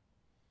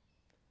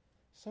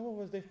 Some of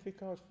us, they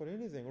freak out for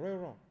anything, right or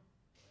wrong.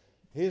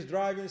 He's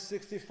driving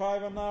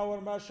 65 an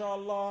hour,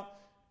 mashallah,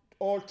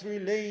 all 3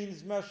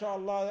 lanes,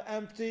 mashallah,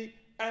 empty,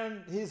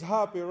 and he's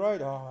happy, right?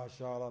 Oh,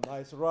 mashallah,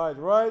 nice ride.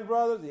 Right,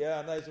 brothers?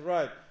 Yeah, nice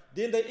ride.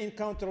 Then they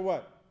encounter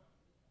what?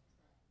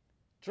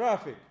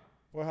 Traffic.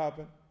 What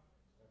happened?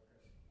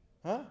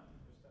 Huh?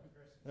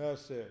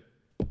 That's it.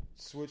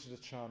 Switch the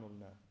channel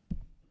now.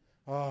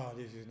 Ah,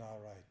 this is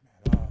not right,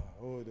 man.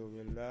 Ah,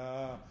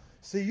 Udu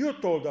see, you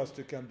told us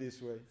to come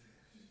this way.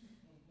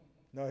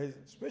 Now,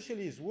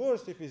 especially it's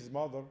worse if his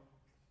mother,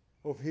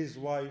 of his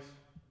wife.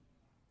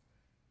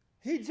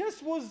 He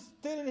just was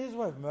telling his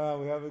wife, man,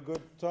 we have a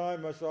good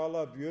time,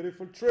 mashallah,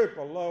 beautiful trip,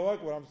 Allahu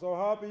Akbar, I'm so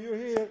happy you're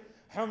here,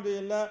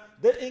 alhamdulillah.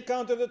 They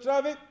encounter the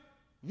traffic,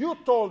 you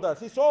told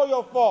us, it's all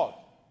your fault.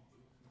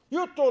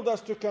 You told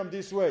us to come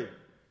this way.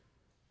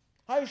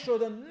 I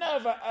should have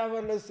never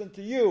ever listened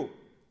to you.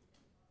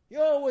 You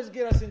always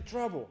get us in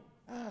trouble.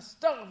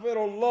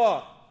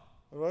 Astaghfirullah.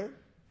 Right?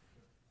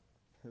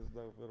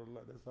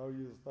 Astaghfirullah. That's how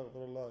you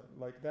astaghfirullah,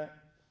 like that.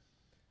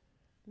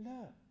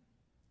 لا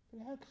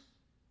بالعكس.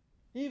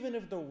 Even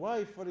if the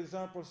wife, for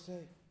example, say,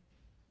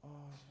 oh,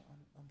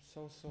 I'm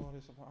so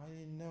sorry, I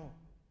didn't know.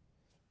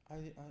 I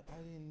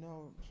didn't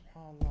know,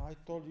 subhanAllah, I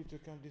told you to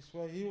come this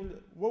way. He will,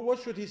 what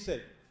should he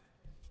say?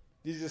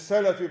 This is a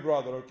Salafi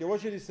brother, okay?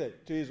 What should he say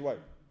to his wife?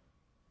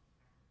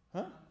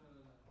 Huh?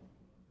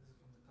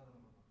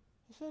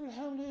 He said,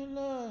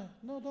 alhamdulillah,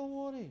 no, don't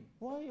worry.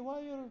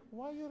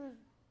 Why you're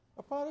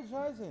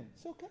apologizing?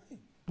 It's okay.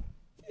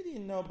 You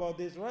didn't know about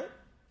this, right?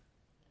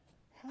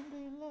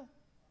 Alhamdulillah.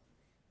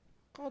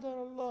 Qadar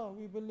Allah,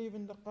 we believe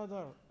in the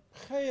qadar.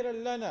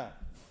 Khayran lana.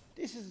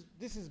 This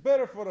is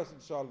better for us,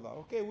 inshallah.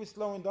 Okay, we're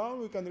slowing down,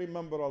 we can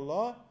remember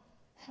Allah.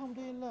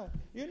 Alhamdulillah.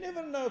 You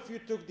never know if you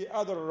took the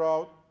other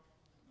route.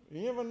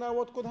 You never know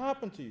what could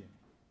happen to you.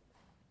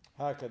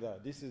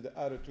 Hakada. This is the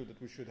attitude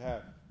that we should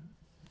have.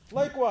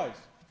 Likewise,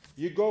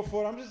 you go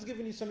for, I'm just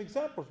giving you some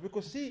examples,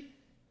 because see,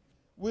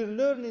 we're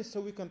learning so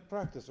we can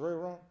practice, right or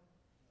wrong?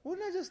 We're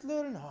not just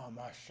learning,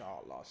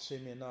 mashallah,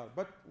 seminar,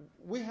 but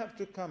we have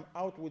to come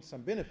out with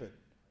some benefit.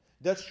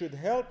 That should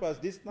help us,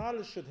 this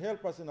knowledge should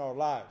help us in our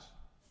lives.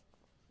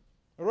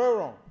 Right or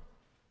wrong?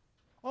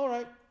 All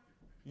right,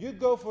 you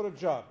go for a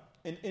job,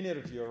 an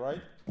interview,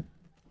 right?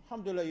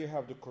 Alhamdulillah, you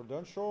have the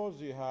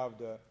credentials, you have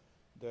the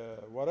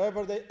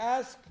whatever they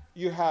ask,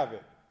 you have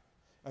it.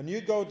 And you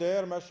go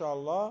there,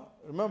 mashallah,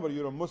 remember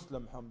you're a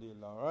Muslim,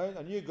 alhamdulillah, right?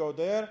 And you go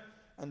there,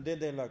 and then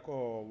they're like,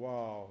 oh,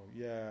 wow,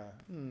 yeah,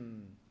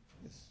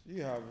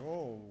 you have,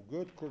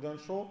 good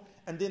credential.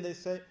 And then they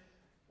say,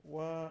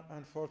 well,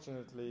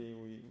 unfortunately,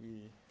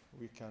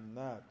 we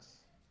cannot.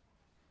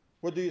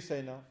 What do you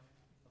say now?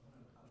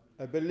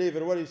 A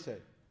believer, what do you say?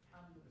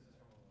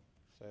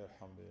 Say,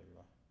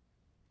 alhamdulillah.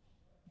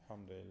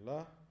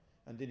 Alhamdulillah.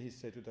 And then he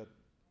said to that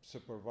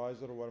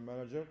supervisor or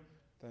manager,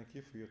 thank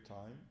you for your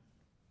time.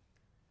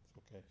 It's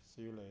okay,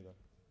 see you later.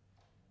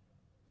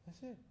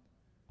 That's it.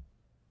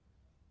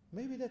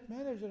 Maybe that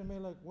manager may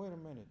like, wait a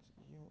minute.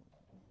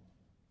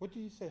 What do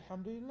you say?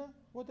 Alhamdulillah?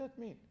 What does that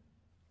mean?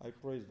 I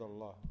praised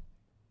Allah.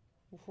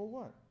 For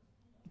what?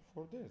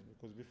 For this.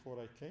 Because before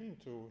I came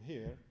to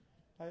here,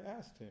 I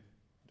asked him,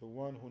 the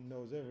one who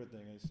knows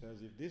everything. I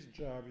says, if this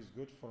job is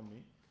good for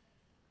me,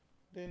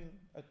 then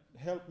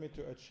help me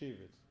to achieve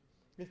it.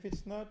 If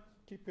it's not,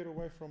 keep it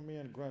away from me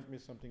and grant me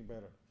something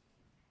better.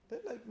 They're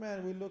like,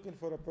 man, we're looking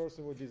for a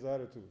person with this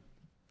attitude.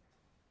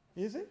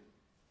 Is it?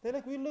 They're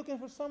like, we're looking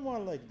for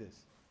someone like this.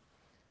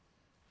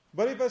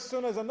 But if as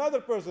soon as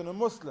another person, a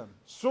Muslim,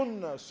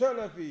 Sunnah,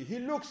 Salafi, he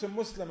looks a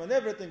Muslim and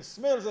everything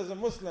smells as a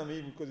Muslim,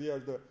 even because he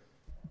has the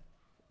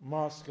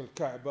mosque,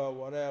 al-Kaaba,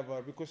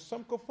 whatever, because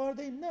some kuffar,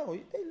 they know,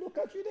 they look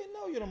at you, they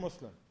know you're a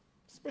Muslim.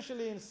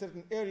 Especially in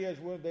certain areas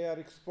where they are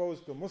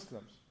exposed to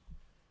Muslims.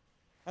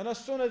 And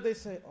as soon as they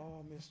say,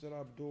 oh, Mr.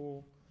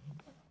 Abdul,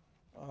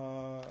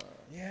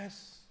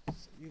 yes,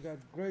 you got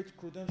great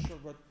credential,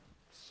 but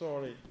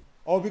sorry.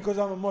 Oh, because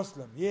I'm a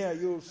Muslim. Yeah,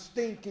 you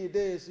stinky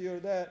this, you're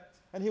that.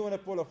 And he want to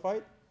pull a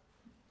fight?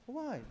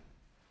 Why?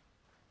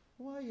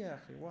 Why, ya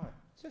akhi? Why?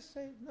 Just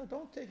say, no,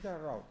 don't take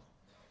that route.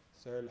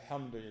 Say,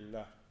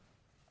 Alhamdulillah.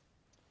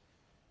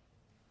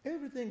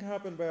 Everything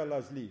happened by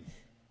Allah's leave.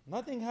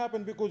 Nothing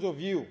happened because of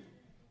you.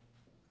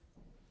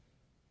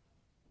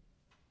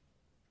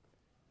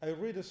 I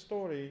read a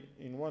story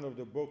in one of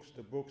the books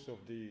of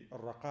the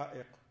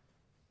Raqa'iq,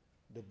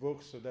 the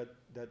books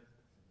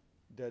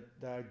that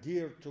are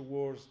geared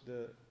towards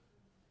the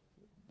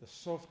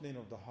softening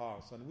of the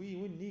hearts. And we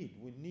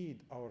need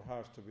our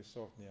hearts to be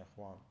softened, ya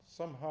akhwan.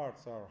 Some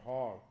hearts are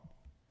hard,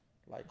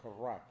 like a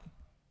rock.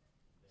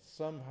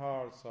 Some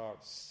hearts are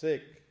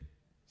sick.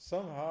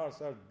 Some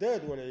hearts are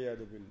dead,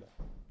 waliyadu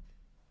billah.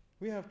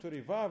 We have to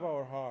revive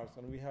our hearts,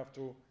 and we have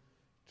to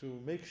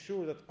make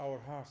sure that our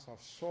hearts are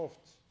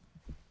soft.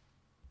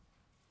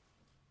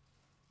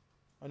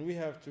 And we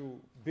have to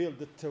build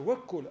the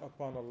tawakkul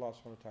upon Allah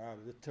subhanahu wa ta'ala.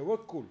 The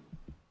tawakkul.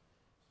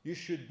 You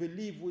should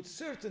believe with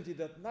certainty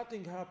that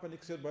nothing happened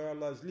except by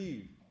Allah's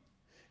leave.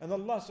 And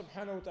Allah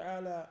subhanahu wa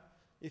ta'ala,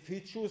 if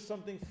He chooses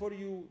something for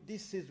you,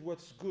 this is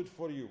what's good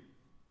for you.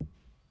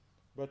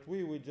 But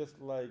we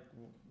just like,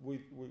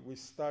 we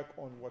stuck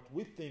on what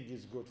we think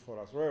is good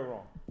for us. Very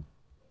wrong.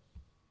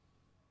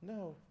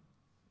 No.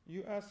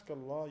 You ask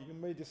Allah, you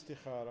made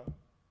istikhara.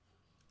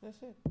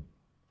 That's it.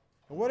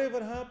 And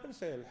whatever happens,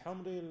 say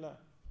Alhamdulillah.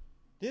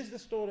 This is the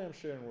story I'm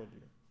sharing with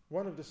you.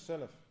 One of the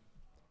Salaf.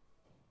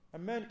 A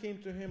man came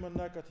to him and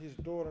knocked at his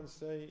door and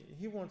say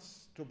he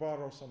wants to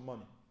borrow some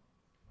money.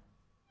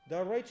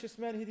 The righteous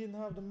man, he didn't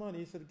have the money.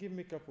 He said, give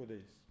me a couple of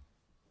days.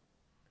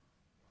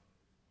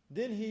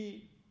 Then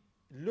he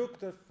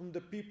looked at from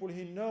the people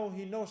he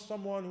knows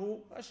someone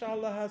who,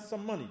 mashallah, has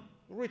some money,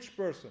 rich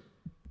person.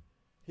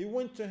 He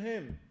went to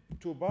him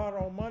to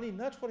borrow money,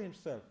 not for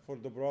himself, for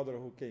the brother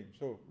who came.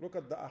 So look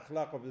at the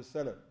akhlaq of the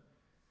Salaf.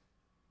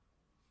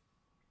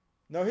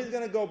 Now he's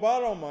going to go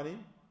borrow money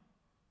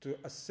to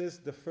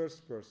assist the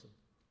first person.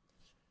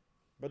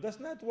 But that's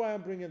not why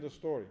I'm bringing the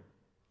story.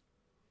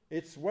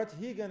 It's what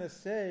he's going to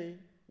say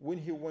when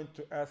he went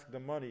to ask the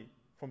money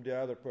from the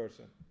other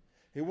person.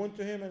 He went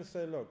to him and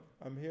said, look,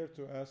 I'm here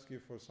to ask you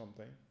for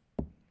something.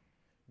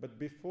 But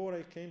before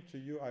I came to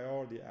you, I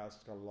already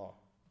asked Allah.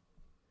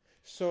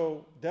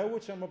 So that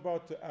which I'm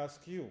about to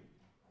ask you,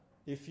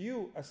 if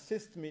you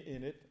assist me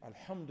in it,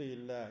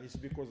 alhamdulillah, it's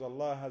because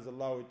Allah has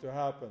allowed it to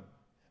happen.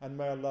 And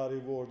may Allah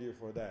reward you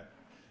for that.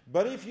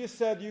 But if you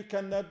said you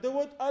cannot do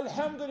it,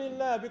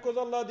 alhamdulillah, because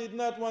Allah did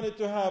not want it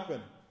to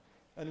happen.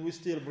 And we're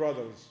still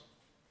brothers.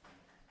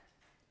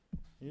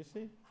 You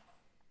see?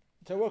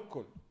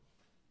 Tawakkul.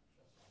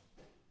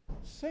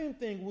 Same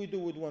thing we do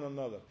with one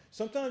another.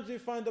 Sometimes you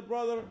find a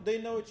brother,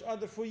 they know each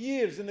other for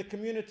years in the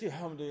community.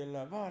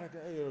 Alhamdulillah,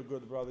 you're a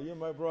good brother, you're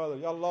my brother,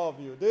 I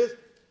love you. This.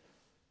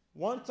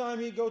 One time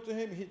he go to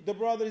him, the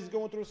brother is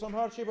going through some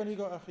hardship, and he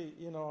go, Akhi,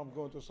 I'm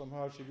going through some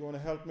hardship, you want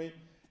to help me?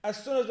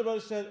 As soon as the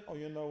brother said, oh,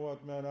 you know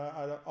what, man,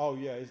 oh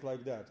yeah, it's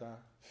like that, huh?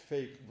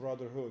 Fake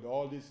brotherhood.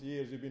 All these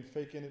years you've been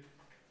faking it.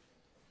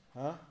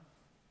 Huh?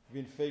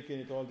 You've been faking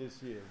it all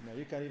these years. Now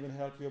you can't even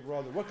help your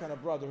brother. What kind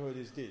of brotherhood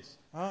is this?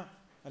 Huh?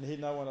 And he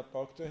now want to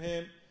talk to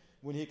him.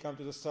 When he comes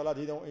to the salat,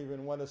 he don't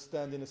even want to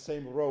stand in the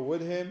same row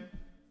with him.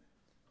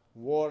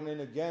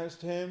 Warning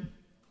against him.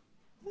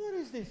 What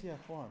is this, ya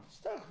akhwan?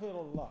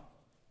 Astaghfirullah.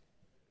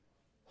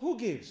 Who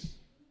gives?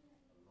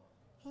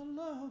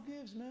 Allah who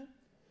gives, man.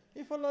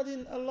 If Allah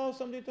didn't allow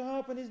something to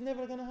happen, it's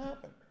never going to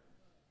happen.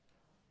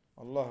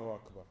 Allahu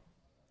Akbar.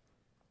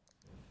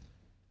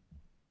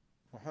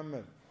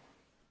 Muhammad,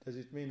 does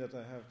it mean that I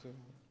have to?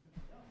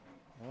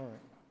 All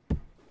right.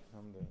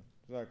 Alhamdulillah.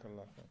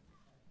 Jazakallah khair.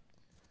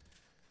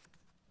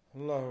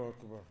 Allahu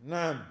Akbar.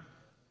 Naam.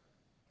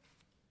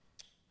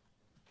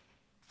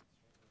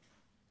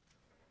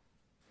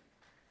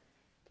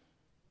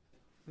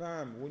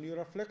 Naam. When you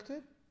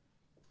reflected,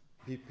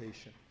 be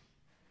patient.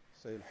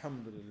 Say,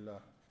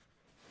 Alhamdulillah,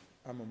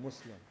 I'm a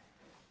Muslim.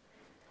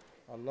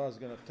 Allah is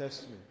going to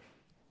test me.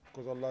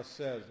 Because Allah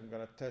says, I'm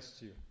going to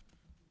test you.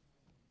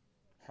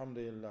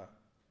 Alhamdulillah.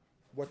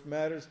 What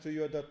matters to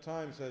you at that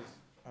time says,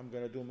 I'm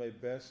going to do my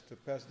best to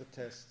pass the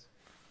test.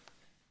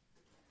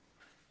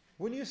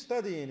 When you're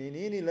studying in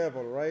any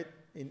level, right,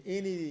 in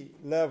any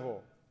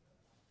level.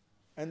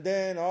 And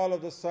then all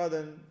of a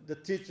sudden, the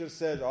teacher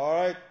says,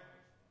 all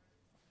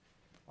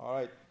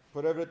right,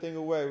 put everything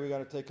away. We're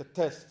going to take a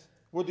test.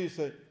 What do you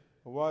say?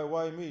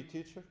 Why me,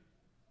 teacher?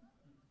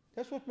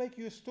 That's what makes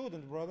you a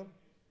student, brother.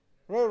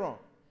 Right or wrong?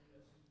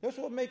 That's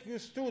what makes you a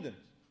student.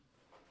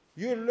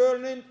 You're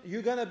learning,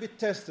 you're going to be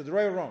tested,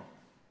 right or wrong?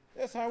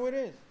 That's how it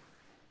is.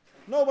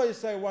 Nobody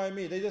say, why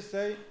me? They just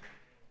say,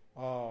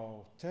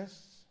 oh,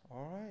 tests,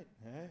 all right.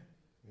 Hey,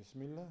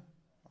 Bismillah,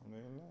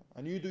 Alhamdulillah.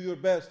 And you do your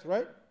best,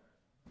 right?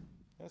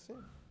 That's it.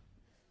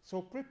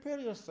 So prepare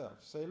yourself.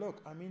 Say,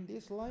 look, I'm in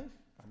this life,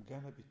 I'm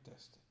going to be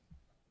tested.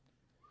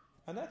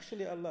 And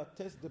actually Allah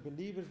tests the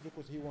believers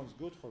because He wants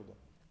good for them.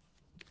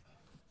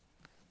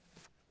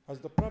 As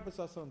the Prophet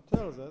ﷺ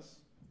tells us,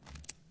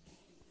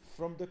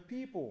 from the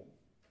people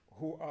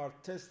who are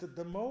tested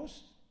the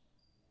most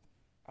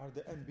are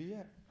the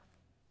Anbiya.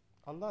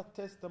 Allah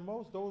tests the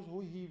most those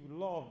who He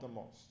loves the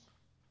most.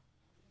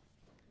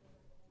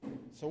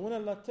 So when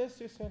Allah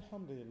tests you, say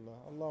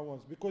Alhamdulillah, Allah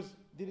wants, because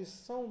there is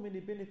so many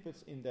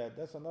benefits in that.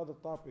 That's another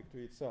topic to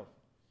itself.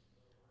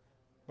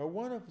 But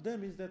one of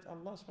them is that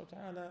Allah subhanahu wa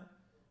ta'ala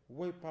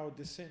wipe out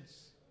the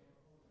sins.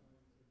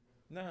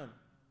 Naam.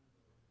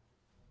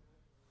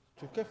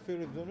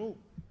 تكفر الذنوب.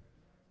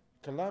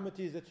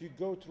 Calamities that you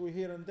go through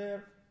here and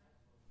there,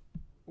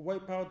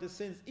 wipe out the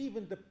sins,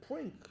 even the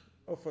prink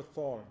of a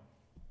thorn.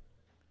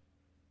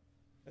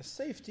 A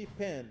safety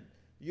pin.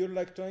 You're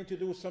like trying to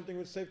do something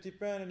with safety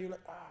pin and you're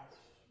like,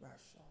 mashallah.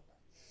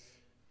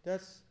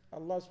 That's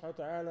Allah subhanahu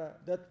wa ta'ala,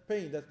 that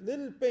pain, that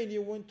little pain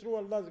you went through,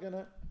 Allah's going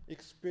to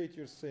expiate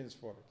your sins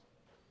for it.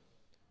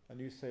 And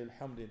you say,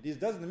 Alhamdulillah. This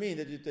doesn't mean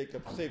that you take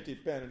a safety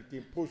pin and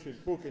keep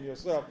poking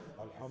yourself.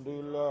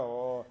 Alhamdulillah.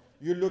 Or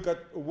you look at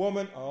a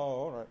woman. Oh,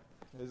 all right.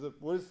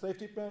 What is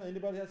safety pin?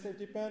 Anybody has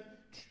safety pin?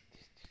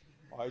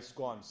 Oh, it's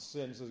gone.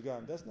 Sins is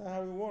gone. That's not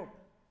how it works.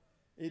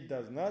 It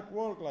does not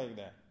work like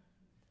that.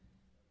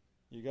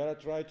 You got to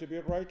try to be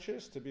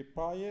righteous, to be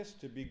pious,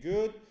 to be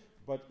good.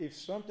 But if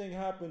something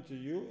happened to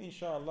you,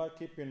 inshallah,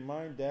 keep in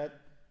mind that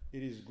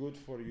it is good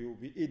for you.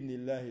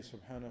 Bi-idnillahi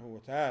subhanahu wa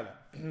ta'ala.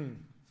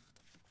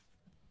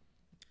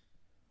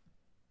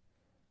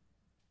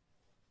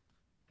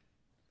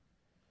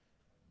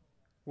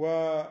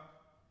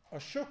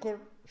 والشكر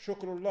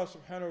شكر الله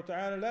سبحانه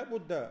وتعالى لا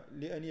بد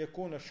لأن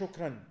يكون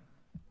شكرا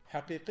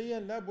حقيقيا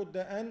لا بد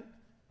أن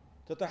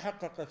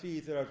تتحقق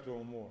فيه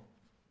ثلاثة أمور.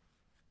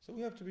 So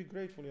we have to be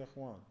grateful, ya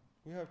akhwan.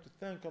 We have to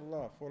thank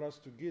Allah for us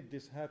to get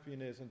this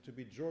happiness and to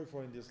be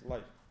joyful in this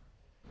life,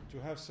 to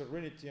have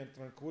serenity and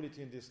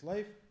tranquility in this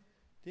life.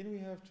 Then we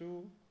have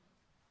to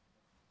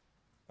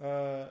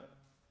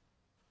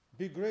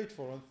be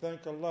grateful and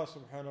thank Allah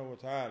subhanahu wa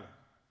ta'ala.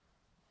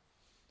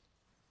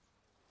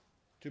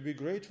 To be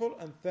grateful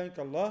and thank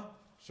Allah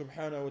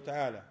subhanahu wa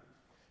ta'ala.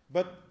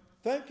 But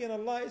thanking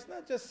Allah is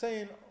not just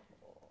saying,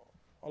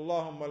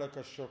 Allahumma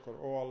laka shukr,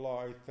 oh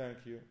Allah, I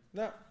thank you.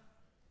 No.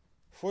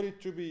 For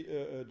it to be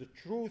the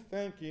true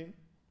thanking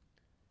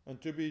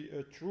and to be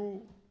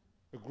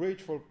a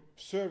grateful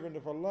servant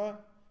of Allah,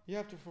 you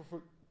have to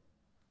fulfill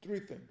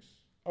three things.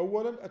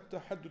 أولا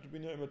التحدث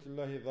بنعمة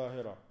الله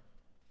ظاهرة.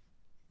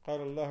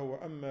 قال الله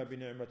وأما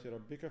بنعمة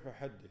ربك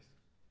فحدث.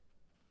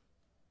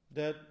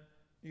 That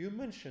you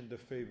mention the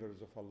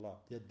favors of Allah,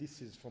 that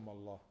this is from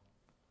Allah.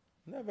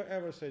 Never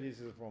ever say this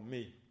is from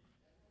me.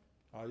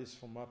 This is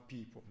from my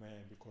people,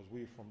 man, because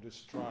we're from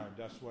this tribe.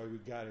 That's why we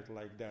got it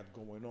like that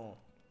going on.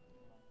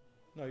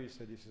 No, you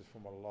say this is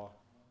from Allah.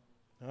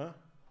 Huh?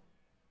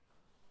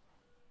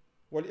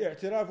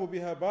 والاعتراف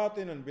بها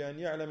باطنا بأن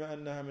يعلم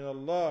أنها من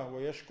الله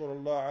ويشكر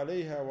الله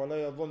عليها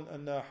ولا يظن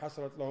أنها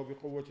حصلت له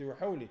بقوته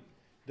وحوله.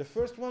 The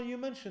first one you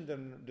mentioned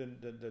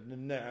the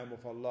ni'am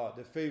of Allah,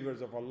 the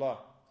favors of Allah.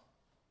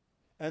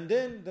 And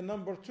then the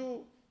number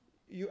two,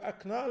 you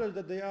acknowledge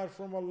that they are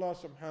from Allah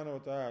subhanahu wa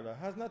ta'ala.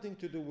 Has nothing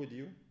to do with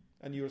you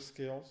and your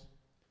skills.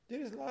 There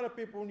is a lot of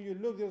people, when you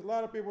look, there's a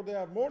lot of people, they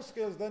have more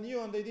skills than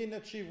you and they didn't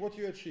achieve what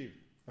you achieved.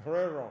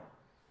 Right or wrong?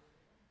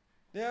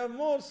 They have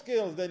more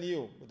skills than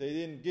you, but they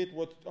didn't get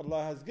what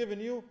Allah has given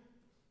you.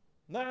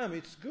 Naam,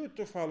 it's good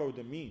to follow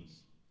the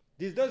means.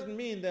 This doesn't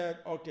mean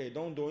that, okay,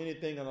 don't do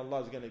anything and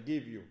Allah is going to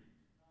give you.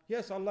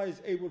 Yes, Allah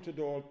is able to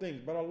do all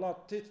things, but Allah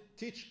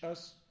teach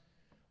us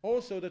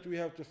also that we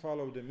have to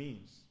follow the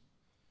means.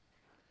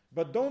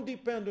 But don't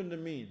depend on the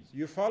means.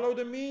 You follow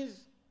the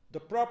means, the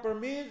proper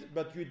means,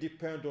 but you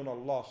depend on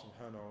Allah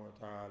subhanahu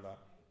wa ta'ala.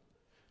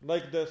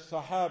 Like the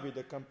Sahabi,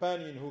 the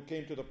companion who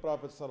came to the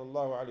Prophet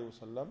sallallahu alaihi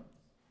wasallam,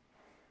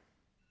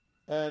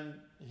 and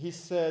he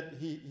said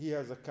he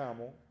has a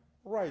camel,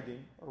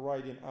 riding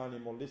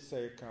animal, let's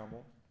say a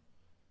camel,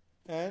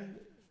 and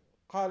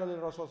قال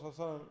للرسول صلى الله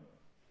عليه وسلم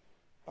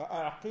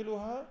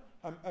أعقلها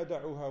أم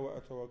أدعها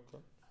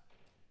وأتوكل.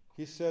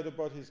 He said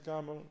about his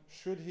camel,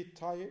 should he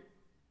tie it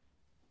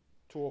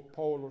to a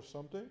pole or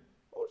something,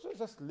 or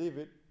just leave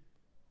it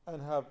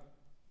and have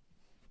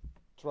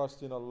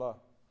trust in Allah?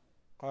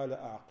 قال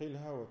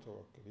أعقلها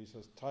وتوكل. He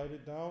says, tie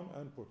it down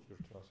and put your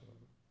trust in Allah.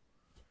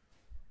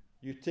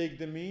 You take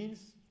the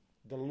means,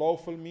 the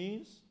lawful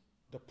means,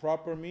 the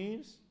proper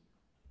means,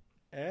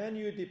 and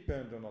you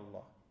depend on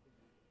Allah.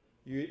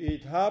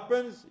 It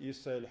happens, you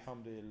say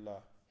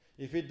Alhamdulillah.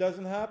 If it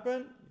doesn't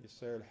happen, you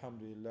say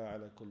Alhamdulillah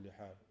ala kulli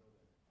hal.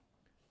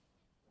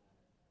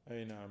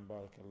 أي نعم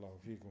بارك الله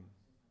فيكم.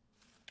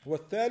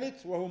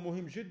 والثالث وهو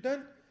مهم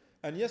جدا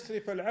أن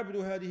يصرف العبد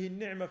هذه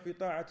النعمة في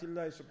طاعة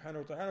الله سبحانه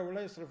وتعالى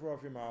ولا يصرفها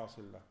في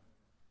معاصي الله.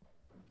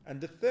 And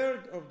the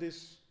third of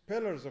these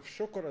pillars of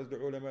shukr, as the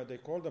ulama they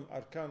call them,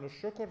 arkan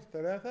al-shukr,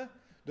 ثلاثة.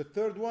 The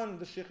third one,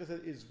 the Shaykh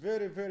said, is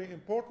very, very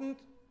important,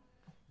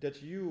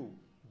 that you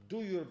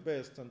do your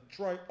best and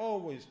try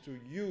always to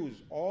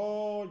use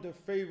all the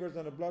favors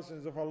and the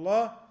blessings of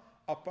Allah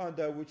upon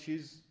that which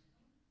is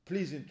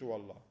pleasing to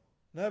Allah.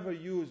 Never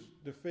use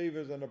the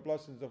favors and the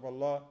blessings of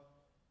Allah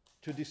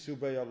to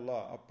disobey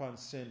Allah upon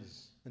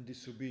sins and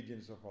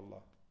disobedience of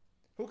Allah.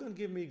 Who can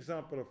give me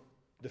example of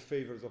the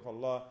favors of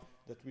Allah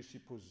that we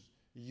suppose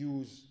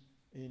use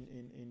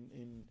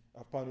in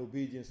upon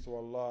obedience to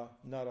Allah,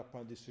 not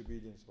upon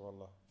disobedience to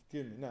Allah?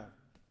 Give me now.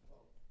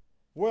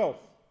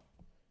 Wealth.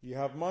 You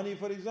have money,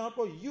 for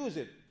example, use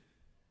it.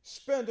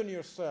 Spend on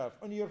yourself,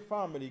 on your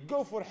family.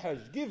 Go for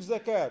Hajj, give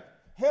zakat,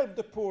 help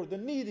the poor, the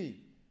needy,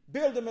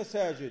 build a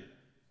masajid.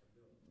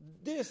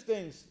 These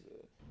things,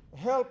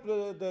 help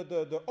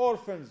the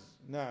orphans.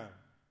 Nah.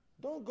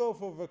 Don't go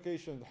for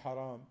vacation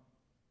haram,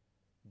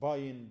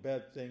 buying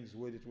bad things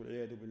with it,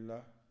 wal-iyadu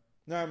billah.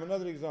 Now,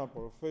 another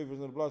example of favors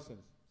and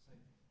blessings.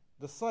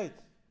 The sight,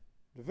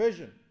 the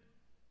vision.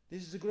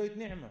 This is a great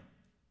ni'mah.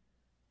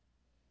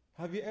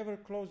 Have you ever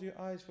closed your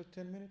eyes for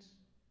 10 minutes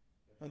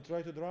and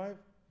try to drive?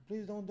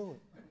 Please don't do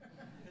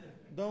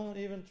it. Don't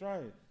even try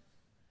it.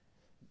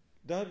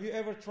 Have you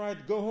ever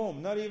tried go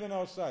home, not even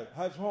outside,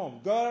 Hajj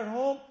home, go at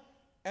home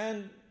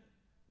and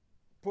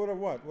put a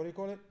what? What do you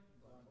call it?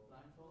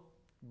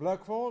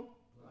 Blindfold?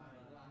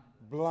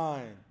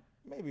 Blind.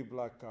 Maybe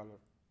black color.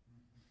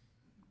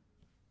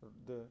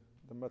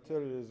 The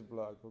material is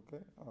black,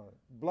 okay? All right.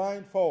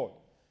 Blindfold.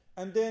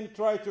 And then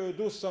try to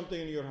do something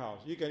in your house.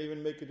 You can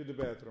even make it to the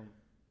bathroom.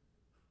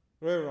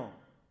 Very wrong.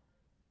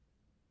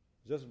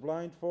 Just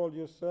blindfold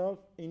yourself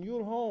in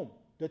your home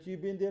that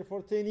you've been there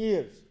for 10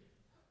 years.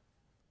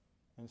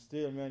 And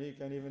still, man, you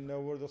can't even know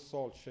where the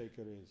salt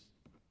shaker is.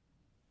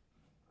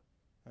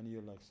 And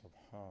you're like,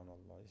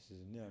 subhanallah, this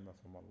is ni'mah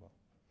from Allah.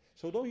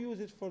 So don't use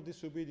it for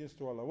disobedience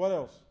to Allah. What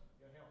else?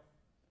 Your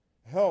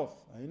health.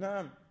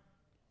 Health.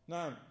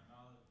 Naam.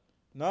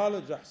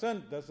 Knowledge.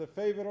 Ahsan. That's a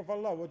favor of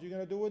Allah. What are you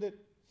going to do with it?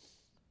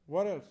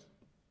 What else?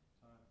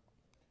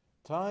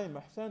 Time.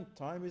 Ahsan.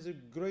 Time is a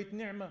great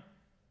ni'mah.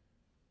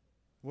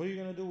 What are you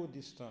going to do with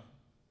this time?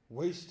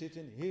 Waste it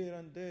in here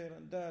and there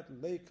and that.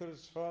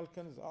 Lakers,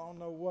 Falcons, I don't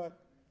know what.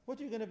 What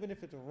are you going to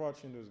benefit of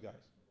watching those guys?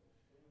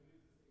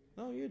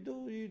 No, you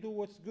do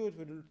what's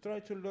good. Try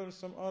to learn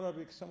some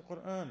Arabic, some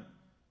Quran.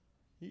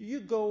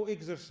 You go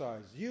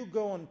exercise. You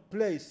go and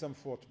play some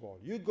football.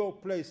 You go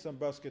play some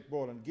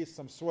basketball and get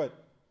some sweat.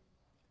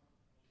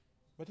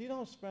 But you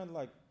don't spend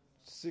like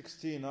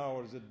 16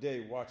 hours a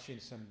day watching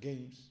some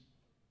games.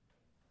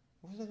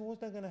 What's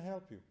that going to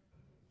help you?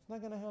 It's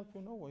not going to help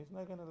you, no way. It's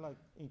not going to like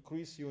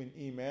increase you in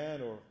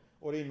iman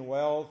or in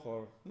wealth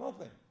or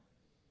nothing.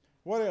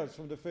 What else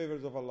from the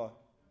favors of Allah?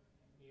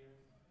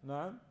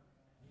 Naam?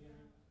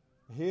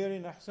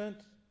 Hearing, ahsant.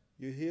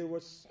 You hear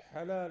what's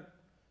halal.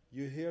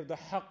 You hear the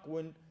haqq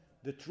when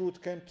the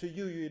truth came to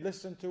you. You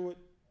listen to it.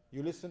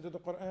 You listen to the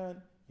Quran.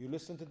 You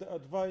listen to the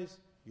advice.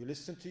 You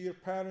listen to your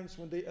parents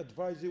when they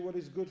advise you what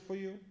is good for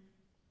you.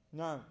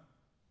 Naam.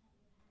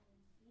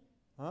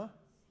 Huh?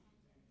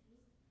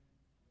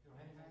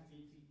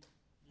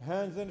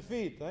 Hands and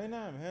feet.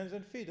 Naam. Hands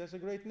and feet. That's a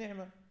great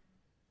ni'mah.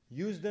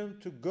 Use them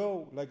to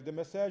go, like the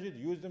masajid,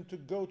 use them to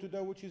go to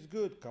that which is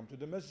good. Come to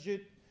the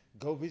masjid.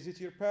 Go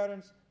visit your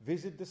parents.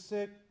 Visit the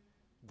sick.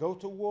 Go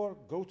to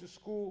work. Go to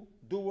school.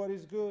 Do what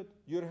is good.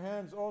 Your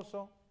hands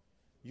also.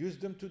 Use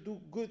them to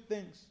do good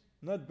things,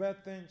 not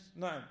bad things.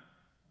 Naam.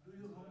 Do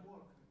your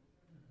homework.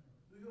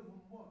 Do your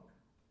homework.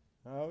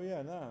 Oh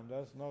yeah, naam.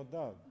 That's no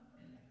doubt.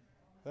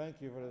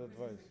 Thank you for the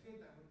advice.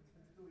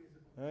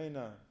 Hey,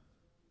 naam.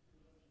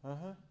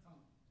 Uh-huh.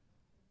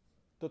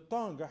 The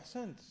tongue,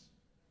 ahsant.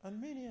 And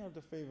many are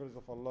the favors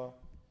of Allah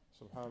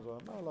subhanahu wa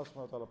ta'ala. May Allah subhanahu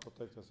wa ta'ala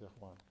protect us,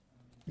 ikhwan.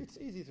 It's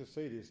easy to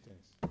say these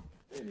things.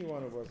 Any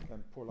one of us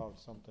can pull out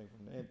something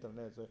from the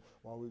internet, say,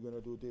 well, we're going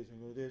to do this,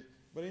 we're going to do this.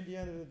 But in the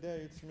end of the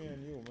day, it's me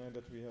and you, man,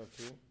 that we have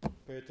to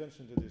pay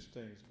attention to these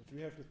things. But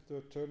we have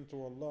to turn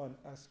to Allah and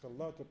ask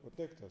Allah to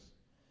protect us.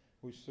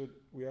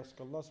 We ask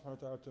Allah subhanahu wa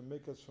ta'ala to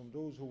make us from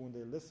those who, when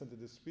they listen to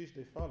this speech,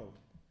 they follow it.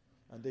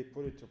 And they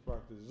put it to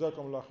practice.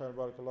 جزاكم الله خير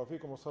بارك الله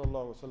فيكم وصلى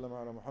الله وسلم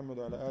على محمد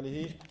وعلى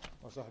آله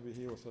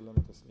وصحبه وسلم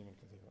تسليما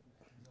كثيرا.